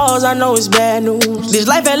 missed calls, I know it's bad news. This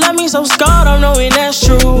life had left me so scarred, I'm knowing that's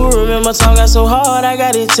true. Remember time got so hard, I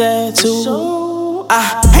got it tattooed. So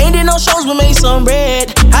I ain't did no shows but made some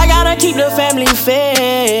bread. I gotta keep the family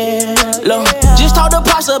fed. Look, just talk to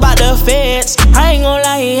Pops about the feds. I ain't gon'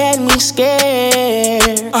 lie, he had me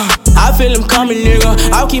scared. I feel him coming,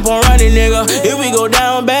 nigga. I'll keep on running, nigga. If we go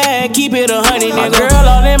down bad, keep it 100, nigga. Girl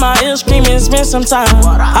all in my ear screaming, spend some time.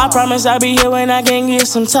 I promise I'll be here when I can get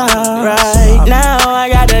some time. Right now, I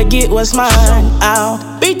gotta get what's mine. I'll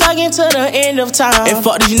be thugging to the end of time. And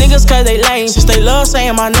fuck these niggas cause they lame, since they love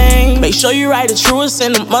saying my name. Make sure you write the truest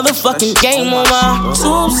in the motherfucking game on my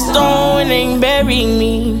tombstone and bury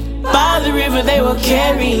me. By the river they will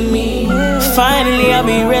carry me. Finally I'll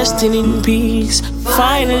be resting in peace.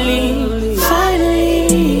 Finally,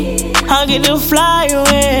 I'll get to fly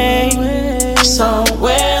away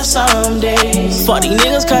somewhere someday. Fuck these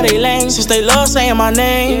niggas cause they lame, since they love saying my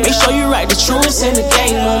name. Make sure you write the truest in the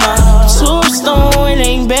game on my tombstone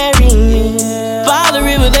and bury me. By the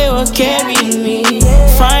river they will carry me.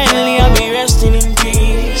 Finally I'll be resting in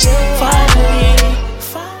peace. Finally.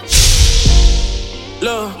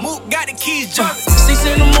 Look, Mook got the keys jumping. 6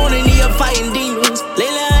 in the morning, he up fighting demons.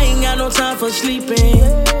 Lately I ain't got no time for sleeping.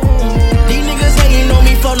 These niggas hating on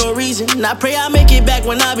me for no reason. I pray I make it back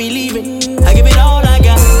when I be leaving. I give it all I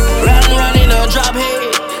got. Riding in a drop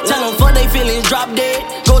head. Tell them fuck they feelings, drop dead.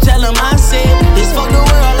 Go tell them I said this fuck the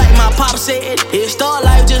world like my pop said. It start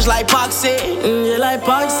life just like Pac said. Just like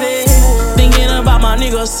Pac said. Thinking about my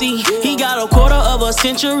nigga C. He got a quarter of a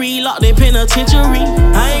century locked in penitentiary.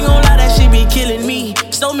 I ain't gon' lie, that shit be killing me.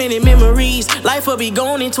 So many memories, life will be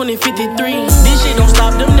gone in 2053. This shit don't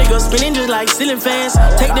stop them niggas spinning just like ceiling fans.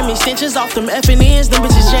 Take them extensions off them effing ends, them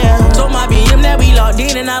bitches jam. Told my BM that we locked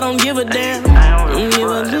in and I don't give a damn. Give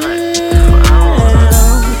a damn.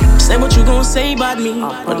 Say what you gon' say about me,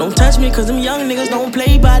 but don't touch me cause them young niggas don't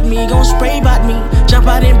play about me. Gon' spray about me, jump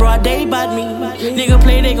out in broad day about me. Nigga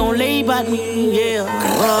play, they gon' lay about me, yeah.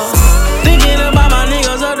 Thinking about my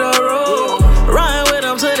niggas up the road, riding with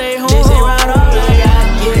them till they home. This ain't right all I got,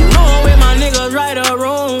 yeah. Knowing with my niggas right or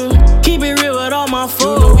wrong, keep it real with all my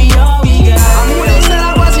foes. You know we all we got. I'm who they said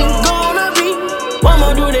I wasn't gonna be. What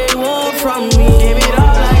more do they want from me? Give it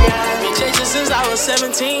all I got. Been chasing since I was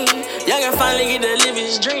 17. Young and finally get to live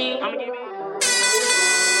his dream.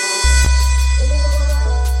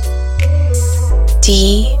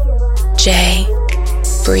 DJ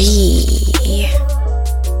Bree.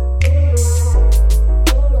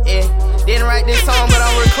 Yeah, didn't write this song, but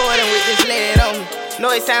I'm recording with this lead on me.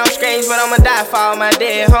 Know it sounds strange, but I'ma die for all my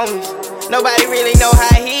dead homies. Nobody really know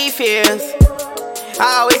how he feels.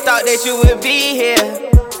 I always thought that you would be here.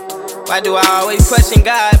 Why do I always question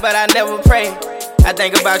God, but I never pray? I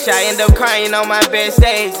think about you, I end up crying on my best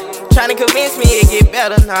days. Trying to convince me to get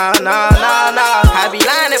better, nah. I'd be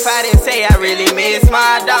lying if I didn't say I really miss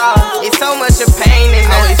my dog. It's so much of pain and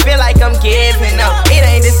always feel like I'm giving up. It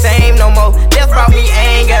ain't the same no more, death brought me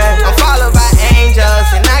anger. I'm followed by angels,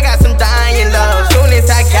 and I got some dying love. Soon as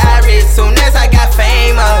I got rich, soon as I got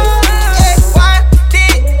famous. Why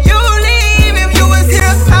did you leave if you was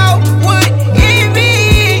here? How would it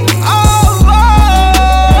be?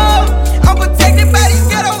 I'm protected by these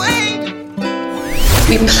ghetto angels.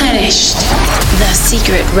 Replenished, the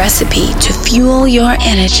secret recipe to fuel your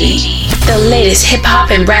energy. The latest hip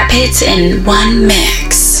hop and rap hits in one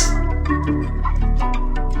mix.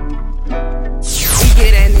 We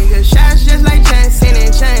get that nigga shots just like Chancin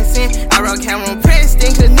and Chancin. I rock Cameron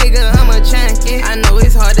Preston, cause nigga, I'm a champion. I know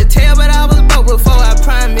it's hard to tell, but I was broke before I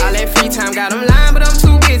promised. All that free time got him lying, but I'm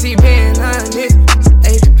too busy being honest.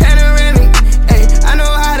 Ayy, panoramic, ayy, I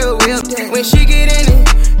know how to whip that. When she get in it,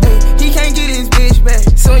 he can't get his bitch back.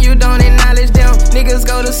 Soon you don't acknowledge them. Niggas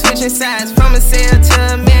go to switching sides from a cell to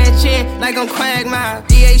a mansion, like I'm Quagmire.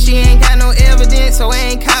 DA, she ain't got no evidence, so I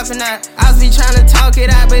ain't copping out. I was be trying to talk it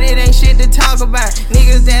out, but it ain't shit to talk about.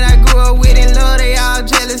 Niggas that I grew up with and love, they all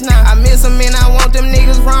jealous now. I miss them and I want them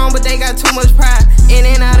niggas wrong, but they got too much pride. In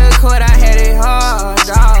and out of court, I had it hard,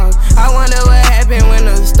 dog. I wonder what happened when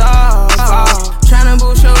the stars fall. Tryna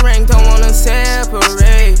boost your rank, don't wanna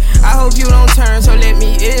separate. I hope you don't turn, so let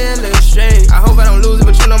me illustrate. I hope I don't lose it,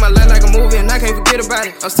 but you know my life like a movie, and I can't forget about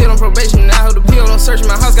it. I'm still on probation, and I hold the pill, don't search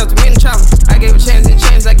my house, got too many choppers. I gave a chance and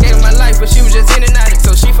chance, I gave her my life, but she was just in and out.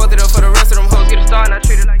 So she fucked it up for the rest of them hoes, get a star, and I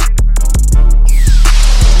treat it like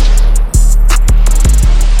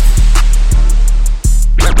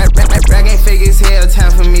Rag ain't fake as hell,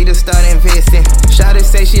 time for me to start investing. Shawty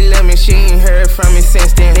say say she love me, she ain't heard from me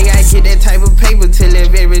since then. They gotta get that type of paper to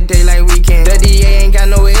live every day like weekend. The DA ain't got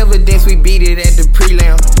no evidence, we beat it at the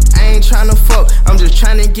prelim. I ain't tryna fuck, I'm just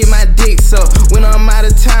tryna get my dick sucked. When I'm out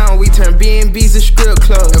of town, we turn B&B's to strip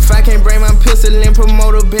club. If I can't bring my pistol in,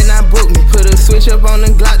 promoter bet not book me. Put a switch up on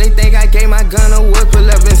the Glock, they think I gave my gun a whip. Pull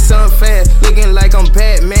up in something fast, looking like I'm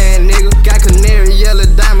Batman, nigga. Got canary yellow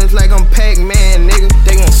diamonds like I'm Pac-Man, nigga.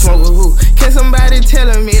 They gon' smoke with who? Can somebody tell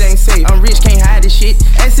them it ain't safe? I'm rich, can't hide the shit.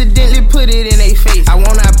 Accidentally put it in they face. I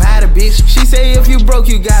wanna buy the bitch. She say if you broke,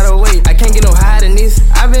 you gotta wait. I can't get no higher than this.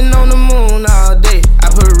 I've been on the moon all day. I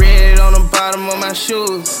put red on the bottom of my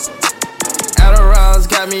shoes. Adderall's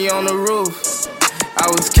got me on the roof. I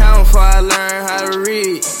was counting before I learned how to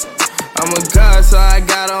read. I'm a god, so I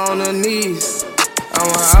got her on her knees. I'm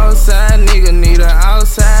an outside nigga, need an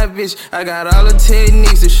outside bitch. I got all the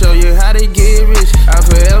techniques to show you how to get rich. I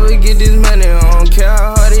forever get this money, I don't care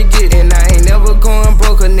how hard it get. And I ain't never going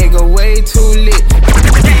broke, a nigga way too lit.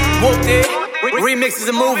 Whooped it, remix is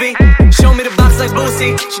a movie. Show me the box like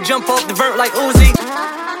Boosie. She jump off the vert like Uzi.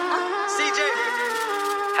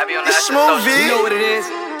 It's Smoothie. You know what it is.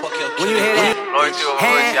 When you hear that,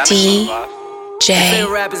 DJ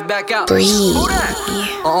rap is back out. Breathe.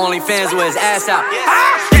 On OnlyFans with his ass out.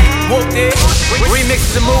 Whooped it. Remix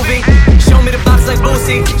is a movie. Show me the box like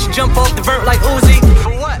Boosie. She jump off the vert like Uzi.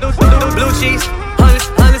 For what? Blue cheese.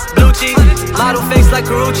 Hundreds, blue cheese. Model face like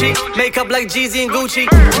Karuchi. Makeup like Jeezy and Gucci.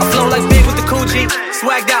 I flow like big with the coochie.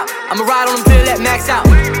 Swagged out. I'ma ride on them till that max out.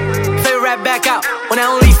 Favorite rap back out. On that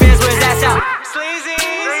OnlyFans with his ass out.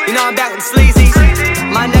 You know I'm back with the sleazy.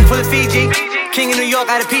 My neck full of Fiji. King of New York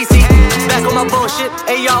out of PC. Back on my bullshit.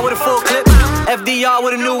 AR with a full clip. FDR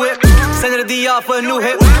with a new whip. Send it to DR for a new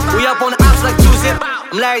hit. We up on the ops like 2-zip.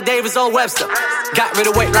 I'm Larry Davis on Webster. Got rid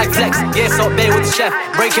of weight like Flex. Yeah, Salt Bay with the chef.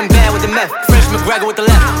 Breaking Bad with the meth. French McGregor with the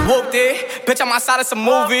left. Whooped it. Bitch, I'm outside of some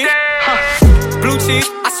movie. Blue cheese.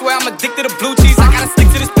 I swear I'm addicted to blue cheese. I gotta stick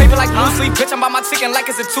to this paper like blue sleep. Bitch, I'm by my chicken like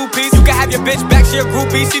it's a 2-piece. You can have your bitch back, she a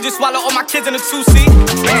groupie. She just swallow all my kids in a 2-seat.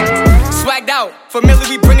 Swagged out. Familiar,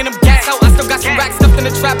 we bringing them gas out. I still got some racks stuffed in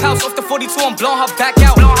the trap house. Off the 42, I'm blowing her back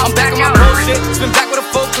out. I'm back on my bullshit. Spin back with a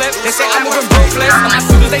full clip. They say I'm moving ruthless. On my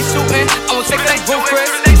shooters, they shooting. I won't take that roof, Chris.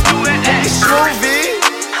 It's Smoothie.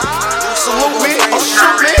 Salute me or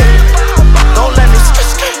shoot me. Don't let me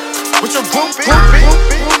with your groupie.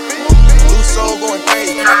 Blue soul going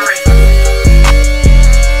crazy.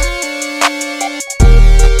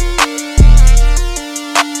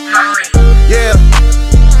 Yeah.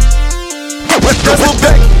 Double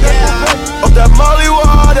back. Off that Molly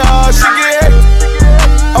water, she get hit.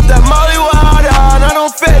 Off that Molly water, and I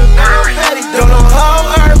don't fit. Don't know how I'm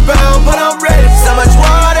earthbound, but I'm ready. So much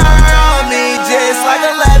water on me, just like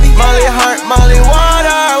a levee. Molly heart, Molly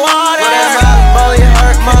water, water. Molly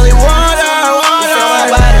heart, Molly water, water.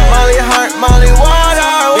 Molly heart, Molly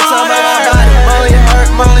water, water. Molly heart,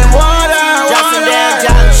 Molly water,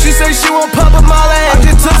 water. She say she won't pop a Molly. I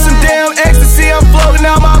just took some damn ecstasy, I'm floating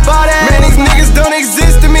out my body. Man, these niggas don't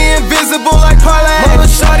exist to me, invisible like parlay. Mother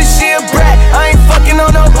shorty, she a brat, I ain't fucking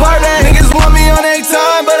on no party. Niggas want me on their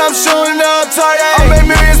time, but I'm showing up tardy. I made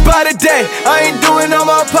millions by the day, I ain't doing no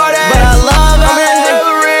more party. But I love it. I'm in the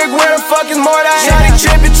rig, where the fuck is Morty? Shotty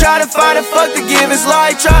trippin', try to find a fuck to give his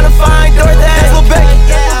life, try to find Dorothy. Double back,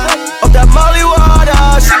 off that Molly water,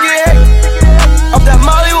 she get hit. Off that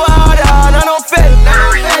Molly water, and I don't fit.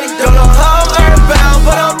 Don't know how I'm earthbound,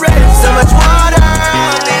 but I'm ready. So much water,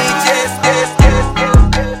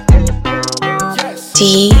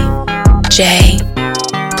 DJ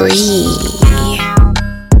Breathe.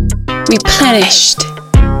 Replenished.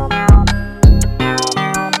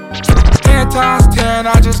 10 times 10,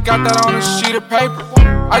 I just got that on a sheet of paper.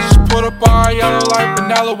 I just put a bar yellow like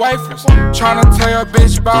vanilla wafers. Tryna tell your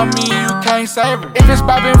bitch about me, you can't save her. If it's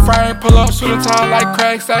poppin' frame, pull up, shoot a tie like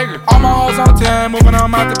Craig Sager. All my hoes on 10, moving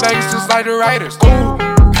them out the Vegas just like the Raiders. Ooh,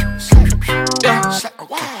 yeah,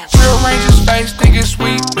 rearrange his face, think it's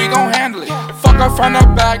sweet, we gon' handle it. Fuck up from the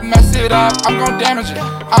back, mess it up, I'm gon' damage it.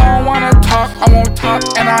 I don't wanna talk, I won't talk,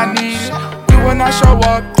 and I need it. We will not show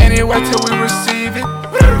up anyway till we receive it.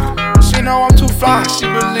 She know I'm too fly, she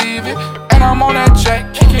believe it. And I'm on that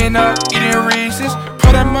jet, kicking up, eating Reese's.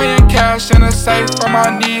 Put $1 million cash in a safe for my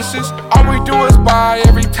nieces. All we do is buy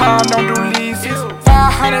every time, don't do leases.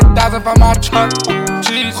 500,000 for my truck, ooh,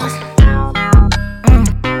 Jesus.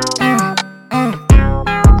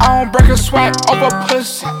 I don't break a sweat over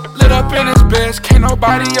pussy. Lit up in his bitch, can't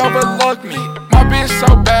nobody overlook me. My bitch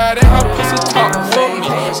so bad and her pussy talk for me.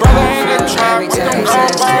 Brother in the trap with them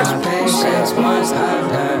gold bars.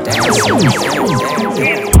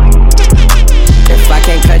 If I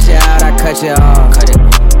can't cut you out, I cut you off.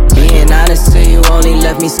 Being honest to you only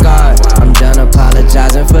left left me scarred. I'm done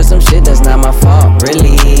apologizing for some shit that's not my fault.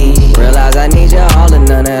 Really, realize I need you all and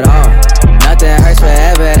none at all. Nothing hurts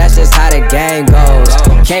forever, that's just how the game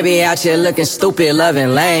goes. Can't be out here looking stupid,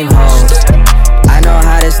 loving lame hoes. I know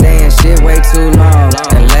how to stay in shit way too long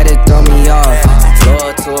and let it throw me off.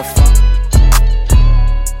 Loyal to a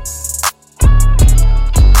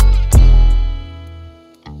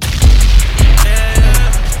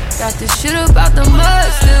got this shit about the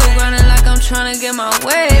mud, still grinding like I'm tryna get my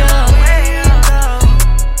weight up.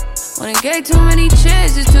 When it gave too many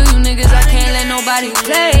chances to you niggas, I can't let nobody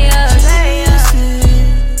play us.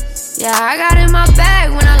 Yeah, I got in my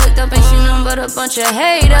bag when I looked up and seen nothing but a bunch of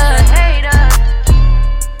haters.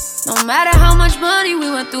 No matter how much money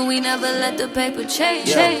we went through, we never let the paper change.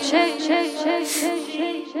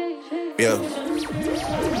 Yeah.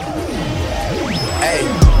 Hey.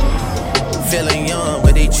 Feeling young,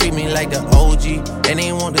 but they treat me like the OG. And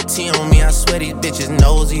they want the T on me, I swear these bitches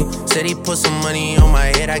nosy. Said he put some money on my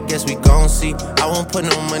head, I guess we gon' see. I won't put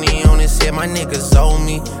no money on his head, my niggas owe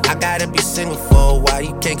me. I gotta be single for a while,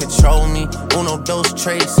 you can't control me. Uno, those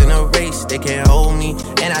traits in a race, they can't hold me.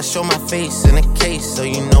 And I show my face in a case, so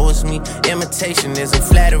you know it's me. Imitation isn't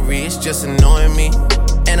flattery, it's just annoying me.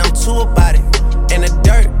 And I'm too about it. And the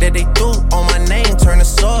dirt that they threw on my name turned to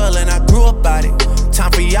soil, and I grew up about it.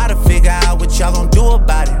 Time for y'all to figure out what y'all gon' do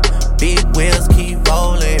about it. Big wheels keep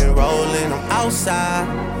rolling, rolling. I'm outside,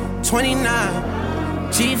 29,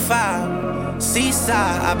 G5,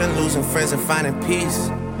 Seaside. I've been losing friends and finding peace.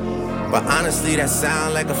 But honestly, that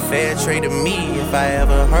sound like a fair trade to me. If I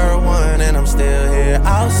ever heard one, and I'm still here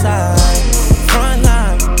outside. Front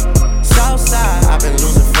line, south side. I've been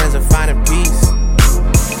losing friends and finding peace.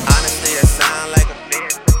 Honestly, that sound like a fair.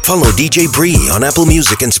 Follow DJ Bree on Apple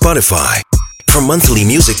Music and Spotify for monthly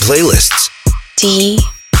music playlists. DJ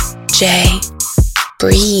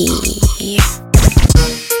Bree.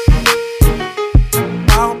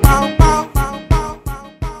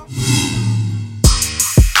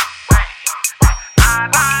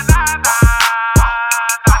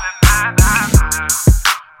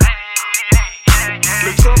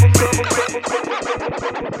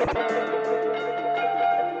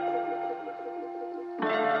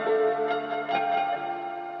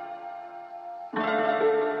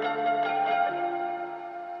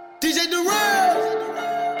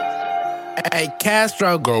 Hey,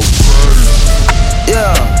 Castro, go.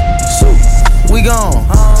 Yeah, we gone.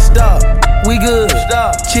 Stop, we good.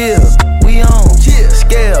 Stop, chill, we on. Chill,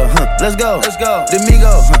 scale, let's go. Let's go.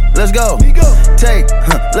 Domingo, let's go. Take,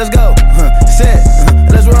 let's go. Set,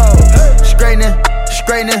 let's roll. Straightening,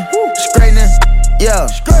 straightening, straightening. Yeah,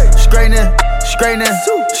 straightening, straightening,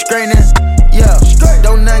 straightening. Yeah,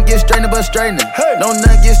 don't nothing get straightening but straightening. Don't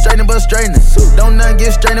nothing get straightening but straightening. Don't nothing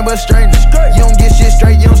get straightening but straightening. You don't get shit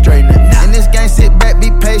straight, you don't straighten it. In this game, sit back,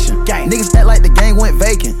 be patient. Niggas act like the game went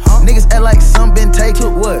vacant. Niggas act like some been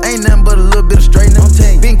taken. What? Ain't nothing but a little bit of straightening.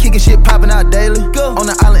 Been kicking shit, popping out daily. On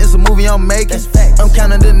the island, it's a movie I'm making. I'm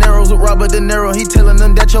counting the Neros with Robert De Niro. He telling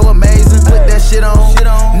them that you're amazing. Put that shit on.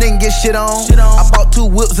 Nigga get shit on. I bought 2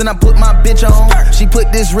 whips and I put my bitch on. She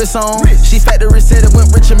put this wrist on. She factory said it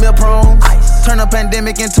went rich and meal prone. Turn a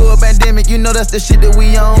pandemic into a pandemic, you know that's the shit that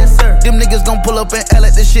we on. Yes, sir. Them niggas gon' pull up and act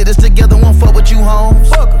like the shit is together, won't fuck with you,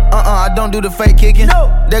 homes. I don't do the fake kicking. No.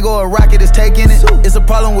 There go a rocket, it's taking it. It's a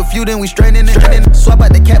problem with you, then we straightening it. Swap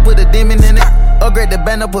out the cap, put a demon in it. Upgrade the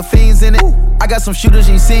band up, put fiends in it. I got some shooters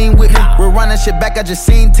you ain't seen with me. We're running shit back, I just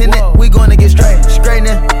seen tenant. We gonna get straight.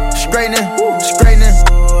 Straightening, straightening, straightening.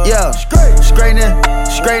 Yeah, straightening,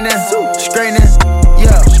 straightening, straightening.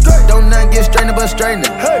 Yeah, don't nothing get straightening but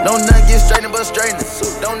straightening. Don't nothing get straightening but straightening.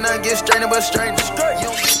 Don't nothing get straightening but straightening.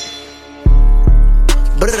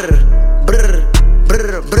 Brr, brr,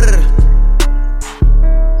 brr, brr.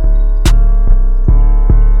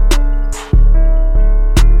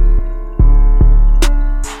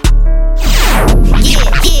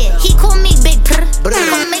 Yeah, he call me Big Purr.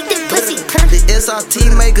 Gon' make the pussy purr. The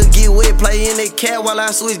SRT maker get wet, play in that cat while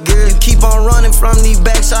I switch gears. You keep on running from these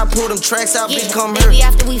backs, I pull them tracks out, bitch, come here. Baby,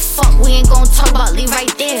 after we fuck, we ain't gon' talk about leave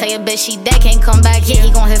right there. Tell your bitch she dead, can't come back. Yeah,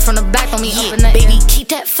 he gon' hit from the back on me up in the baby, air. Keep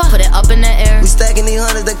that fuck, put it up in the air. We stacking these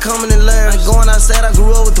hundreds, they coming in layers. Going outside, I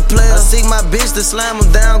grew up with the players. I seek my bitch to slam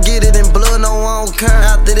them down, get it in blood, no one don't care.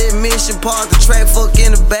 After that mission, park the track, fuck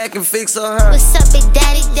in the back and fix her hair. What's up, big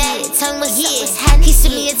daddy? Tell me what's up, what's happening. He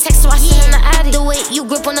sent me a text, so I sent him the addy. The way you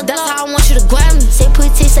grip on the block, that's how I want you to grab me. Say put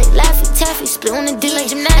taste like Laffy Taffy, split on the D like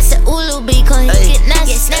gymnastics. I said, ooh, little B, cause he get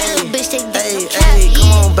nasty. Snake, little bitch, they get Hey,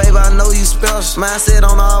 come on, baby, I know you spell cautious. Mindset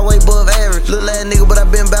on all way above average. Little ass nigga, but I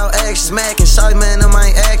been about action. Smacking, shawty man, them I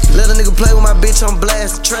ain't acting. Let a nigga play with my bitch, I'm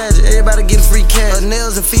blasting. Tragic, everybody get a free cash. Her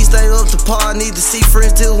nails and feet stay up to par. Need to see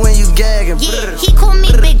friends till when you gagging. Yeah, he call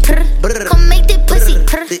me big purr. Come make that pussy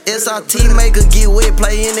purr. The SRT maker get wet,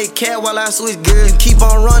 play in that cat while I switch gears. You keep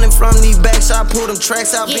on running from these backs, I pull them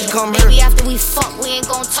tracks out, bitch, come here. Baby, after we fuck, we ain't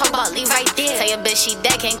gon' talk about leave right there. Tell your bitch she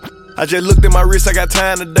dead, can't. I just looked at my wrist, I got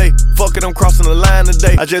time today. Fuck it, I'm crossing the line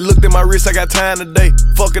today. I just looked at my wrist, I got time today.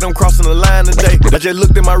 Fuck it, I'm crossing the line today. I just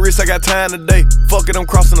looked at my wrist, I got time today. Fuck it, I'm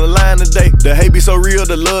crossing the line today. The hate be so real,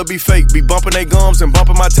 the love be fake. Be bumping they gums and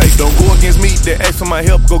bumping my tape. Don't go against me, they ask for my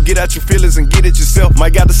help. Go get out your feelings and get it yourself.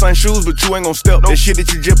 Might got the same shoes, but you ain't gon' step. That shit that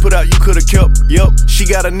you just put out, you could've kept. Yup, she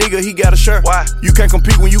got a nigga, he got a shirt. Why? You can't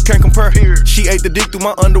compete when you can't compare. She ate the dick through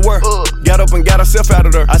my underwear. Got up and got herself out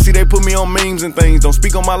of there. I see they put me on memes and things. Don't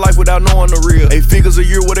speak on my life without knowing the real. 8 figures a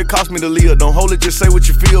year, what it cost me to live. Don't hold it, just say what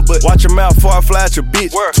you feel. But watch your mouth before I fly at your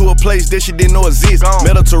bitch. To a place that she didn't know exists.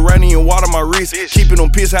 Mediterranean water my wrist. Keep it on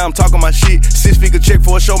piss how I'm talking my shit. 6-figure check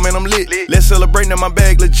for a show, man, I'm lit. Let's celebrate now, my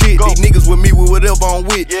bag legit. These niggas with me with whatever I'm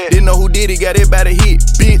with. Didn't know who did it, got everybody hit.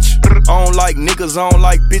 Bitch, I don't like niggas, I don't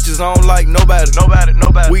like bitches, I don't like nobody.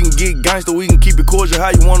 We can get gangster, we can keep it cordial. How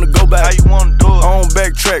you wanna go back? How you wanna do it? I don't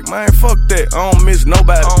backtrack, man, fuck that. I don't miss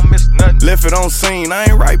nobody. I don't miss nothing. Left it on scene, I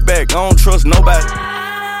ain't right back. I don't trust nobody.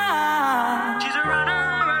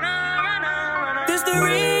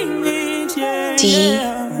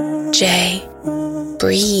 DJ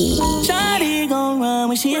Bree. Shawty gon' run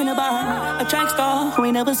when she in the bar. A track star who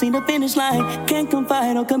ain't never seen the finish line. Can't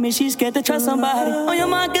confide or commit, she's scared to trust somebody. On your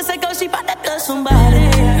mark, guess I go, she bout to touch somebody.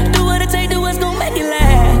 Do what it take, do what's gon' make it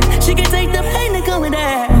last. She can take the pain that come with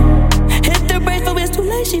that. Hit the brakes, but it's too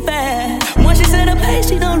late, she fast. Once she set a pace,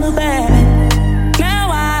 she don't look back. Now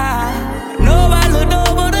I know I looked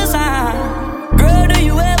over the sign. Girl, do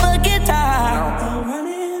you ever get tired?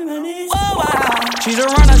 Oh, wow. She's a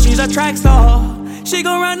runner, she's a track star. She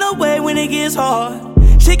gon' run away when it gets hard.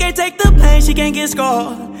 She can't take the pain, she can't get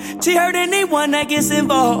scarred. She hurt anyone that gets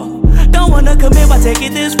involved. Don't wanna commit, why take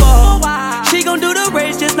it this far? She gon' do the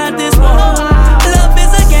race, just not this one. Love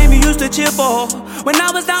is a game you used to cheer for. When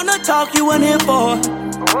I was down to talk, you weren't here for.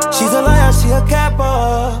 She's a liar, she a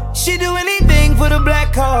capper. She do anything for the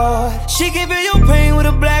black card. She give you your pain with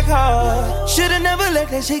a black heart. Should've never let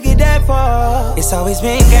that shit get that far. It's always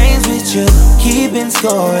been games with you, keeping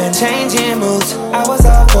score and changing moves. I was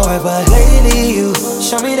all for it, but lately you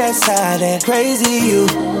show me that side, that crazy you.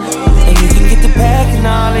 And you can get the pack and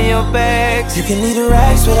all of your bags. You can leave the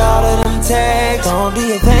racks with all of them tags. Don't do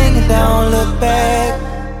your thing and don't look back.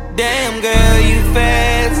 Damn girl, you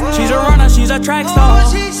fast. She's a runner, she's a track star.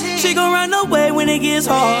 She gon' run away when it gets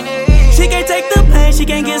hard. She can't take the pain, she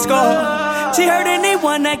can't get scarred. She hurt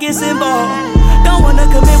anyone that gets involved. Don't wanna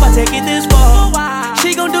commit, why take it this far?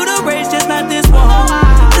 She gon' do the race, just not this one.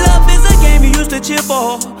 Love is a game you used to cheer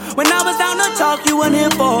for. When I was down to talk, you weren't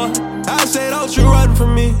here for. I say don't you run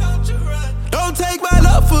from me. Don't take my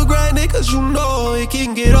love for granted, cause you know it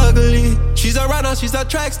can get ugly. She's a runner, she's a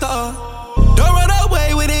track star. Don't run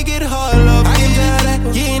away when it get hard, love. I can tell that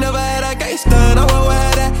you ain't never had a gangster. No one will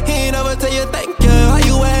have that. He ain't never tell you thank you. How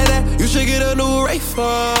you wear that? You should get a new Ray for.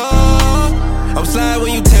 I'm slide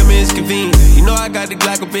when you tell me it's convenient. You know I got the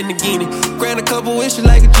Glock up in the guinea. Grant a couple wishes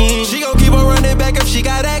like a king. She gon' keep on running back if she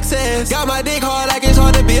got access. Got my dick hard like it's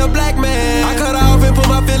hard to be a black man. I cut her off and put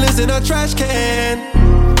my feelings in a trash can.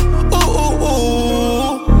 Ooh, ooh,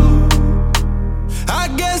 ooh. I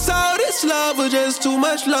guess all this love was just too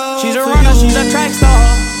much love. She's a runner, she's a track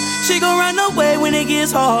star. She gon' run away when it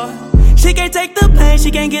gets hard. She can't take the pain,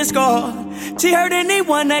 she can't get scarred. She hurt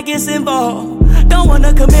anyone that gets involved. Don't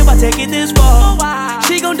wanna commit, why take it this far?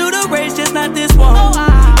 She gon' do the race, just not this one.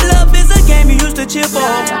 Love is a game you used to cheer for.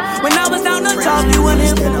 When I was down to talk, you weren't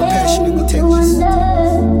here for.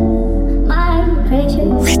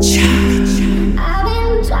 Richard.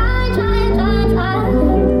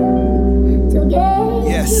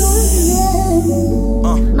 Yes.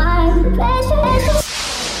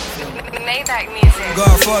 Maybach music.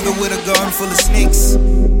 Godfather with a garden full of snakes.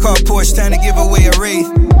 Car Porsche trying to give away a wraith.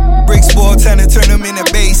 Bricks ball trying to turn them into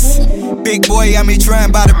bass. Big boy, I me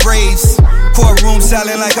trying by the Braves. Courtroom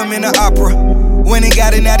silent like I'm in the opera. When they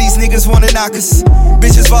got it, now these niggas wanna knock us.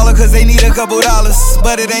 Bitches follow cause they need a couple dollars.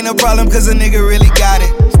 But it ain't a problem cause a nigga really got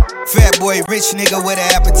it. Fat boy, rich nigga with an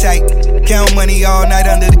appetite. Count money all night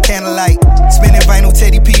under the candlelight. Spinning vinyl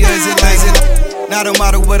Teddy P, is it like it? Not a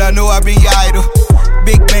model, but I know I be your idol.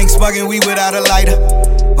 Big banks bugging, we without a lighter.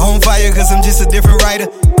 On fire cause I'm just a different writer.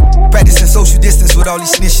 Practicing social distance with all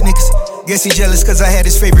these snitch niggas. Guess he jealous cause I had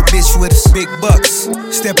his favorite bitch with us. Big bucks,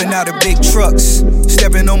 stepping out of big trucks.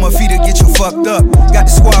 Stepping on my feet to get you fucked up. Got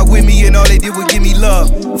the squad with me and all they did was give me love.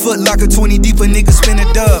 Foot locker 20 deep, a nigga spin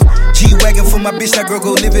a dub. G-Wagon for my bitch, that girl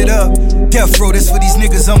go live it up. Death row, that's for these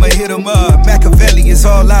niggas, I'ma hit them up. Machiavelli is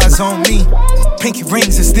all eyes on me. Pinky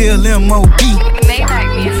rings are still M.O.B.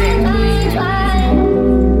 Maybach music.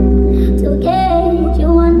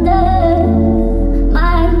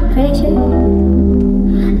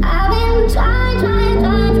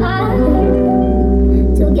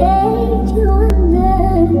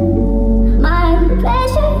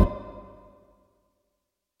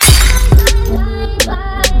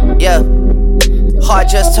 Heart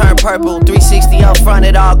just turned purple, 360 up front,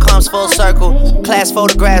 it all comes full circle. Class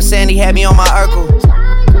photograph, Sandy had me on my Urkel.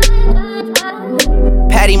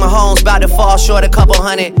 Patty Mahomes about to fall short a couple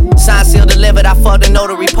hundred. Signed, sealed, delivered, I fucked the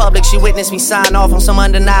Notary Public. She witnessed me sign off on some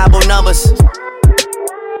undeniable numbers.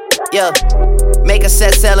 Yeah, make a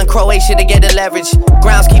set sell in Croatia to get the leverage.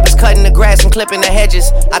 Groundskeepers cutting the grass and clipping the hedges.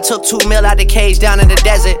 I took 2 mil out the cage down in the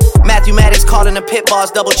desert. Matthew Maddox calling the pit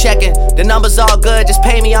boss, double checking. The numbers all good, just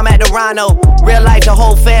pay me, I'm at the Rhino. Real life, the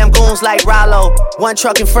whole fam goons like Rollo. One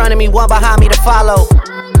truck in front of me, one behind me to follow.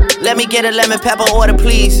 Let me get a lemon pepper order,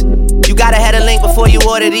 please. You gotta have a link before you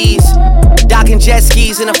order these. Docking jet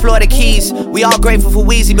skis in the Florida Keys. We all grateful for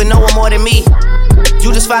Weezy, but no one more than me.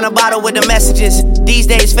 You just found a bottle with the messages. These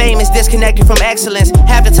days fame is disconnected from excellence.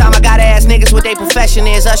 Half the time I gotta ask niggas what their profession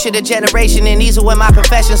is. Usher the generation and these are where my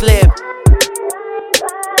confessions live.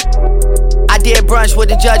 I did brunch with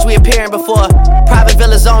the judge, we appearing before. Private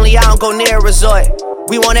villas only, I don't go near a resort.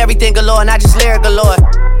 We want everything galore, not just lyric galore.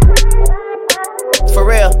 For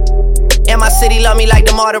real. And my city love me like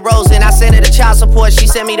DeMar DeRozan. I sent her the child support, she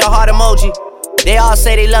sent me the heart emoji. They all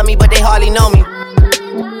say they love me, but they hardly know me.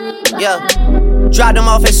 Yeah. Dropped them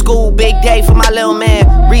off at school, big day for my little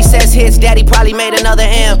man. Recess hits, daddy probably made another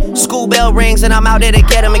M. School bell rings and I'm out there to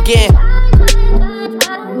get him again.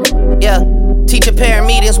 Yeah, teacher parent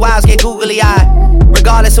meetings, wives get googly eyed.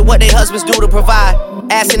 Regardless of what their husbands do to provide.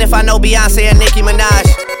 Asking if I know Beyonce and Nicki Minaj.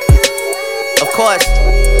 Of course.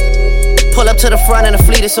 Pull up to the front in a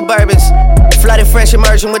fleet of Suburbans. Flooded fresh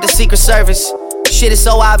immersion with the Secret Service. Shit is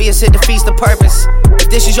so obvious it defeats the purpose. If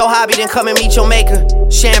this is your hobby, then come and meet your maker.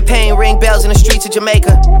 Champagne, ring bells in the streets of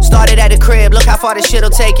Jamaica. Started at the crib, look how far this shit'll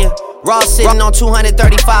take you. Raw sitting on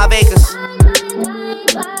 235 acres.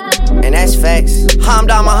 And that's facts.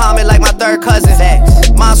 Hamdan Muhammad like my third cousin.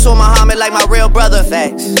 Facts. Mansour Muhammad like my real brother.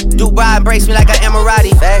 Facts. Dubai embraced me like an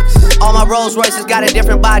Emirati. Facts. All my Rolls Royces got a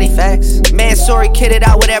different body. Facts. Mansouri kitted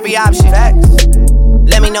out with every option. Facts.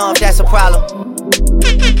 Let me know if that's a problem.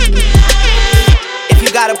 If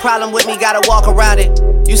you got a problem with me, gotta walk around it.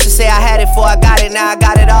 Used to say I had it before I got it, now I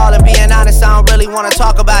got it all. And being honest, I don't really wanna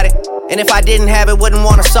talk about it. And if I didn't have it, wouldn't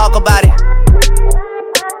wanna talk about it.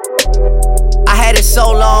 I had it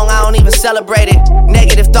so long, I don't even celebrate it.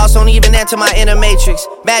 Negative thoughts don't even enter my inner matrix.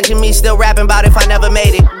 Imagine me still rapping about if I never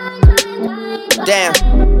made it. Damn.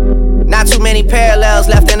 Not too many parallels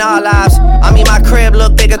left in our lives. I mean, my crib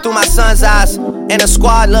look bigger through my son's eyes. And the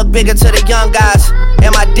squad look bigger to the young guys.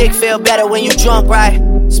 And my dick feel better when you drunk, right?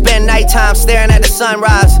 Spend nighttime staring at the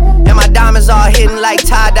sunrise. And my diamonds all hidden like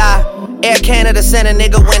tie-dye. Air Canada sent a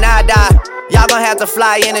nigga when I die. Y'all gon' have to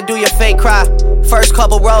fly in and do your fake cry. First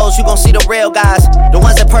couple rows, you gon' see the real guys. The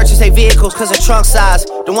ones that purchase their vehicles cause of trunk size.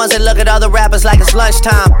 The ones that look at other rappers like it's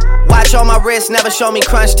lunchtime. Watch on my wrist, never show me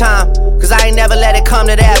crunch time. Cause I ain't never let it come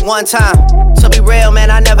to that one time. To be real,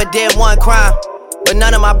 man, I never did one crime. But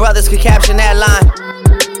none of my brothers could caption that line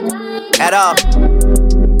at all.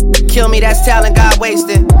 Kill me, that's talent God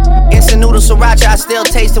wasted. Instant noodle sriracha, I still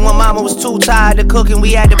taste it. When mama was too tired of cooking,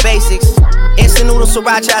 we had the basics. Instant noodle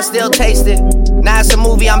sriracha, I still taste it. Now it's a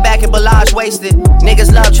movie, I'm back in Bellage wasted.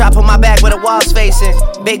 Niggas love chopping my back where the walls facing.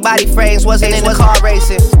 Big body frames, wasn't in the car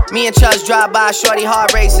racing. Me and Chubbs drive by, shorty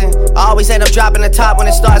hard racing. I always end up dropping the top when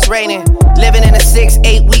it starts raining. Living in a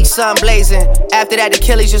 6-8 week sun blazing. After that, the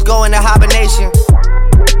Achilles just go into hibernation.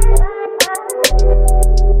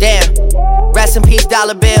 Damn. Rest in peace,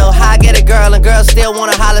 dollar bill. How I get a girl and girls still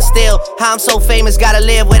wanna holler still. How I'm so famous, gotta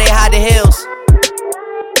live where they hide the hills.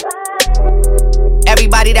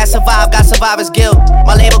 Everybody that survived got survivor's guilt.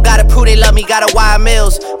 My label gotta prove they love me, gotta wire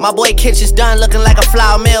mills. My boy Kitch is done looking like a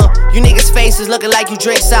flour mill. You niggas' faces looking like you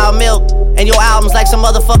drink sour milk. And your album's like some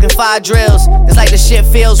motherfucking fire drills. It's like the shit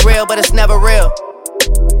feels real, but it's never real.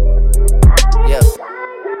 Yeah.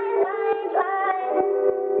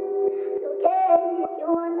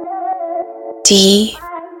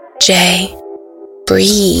 DJ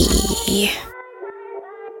Bree.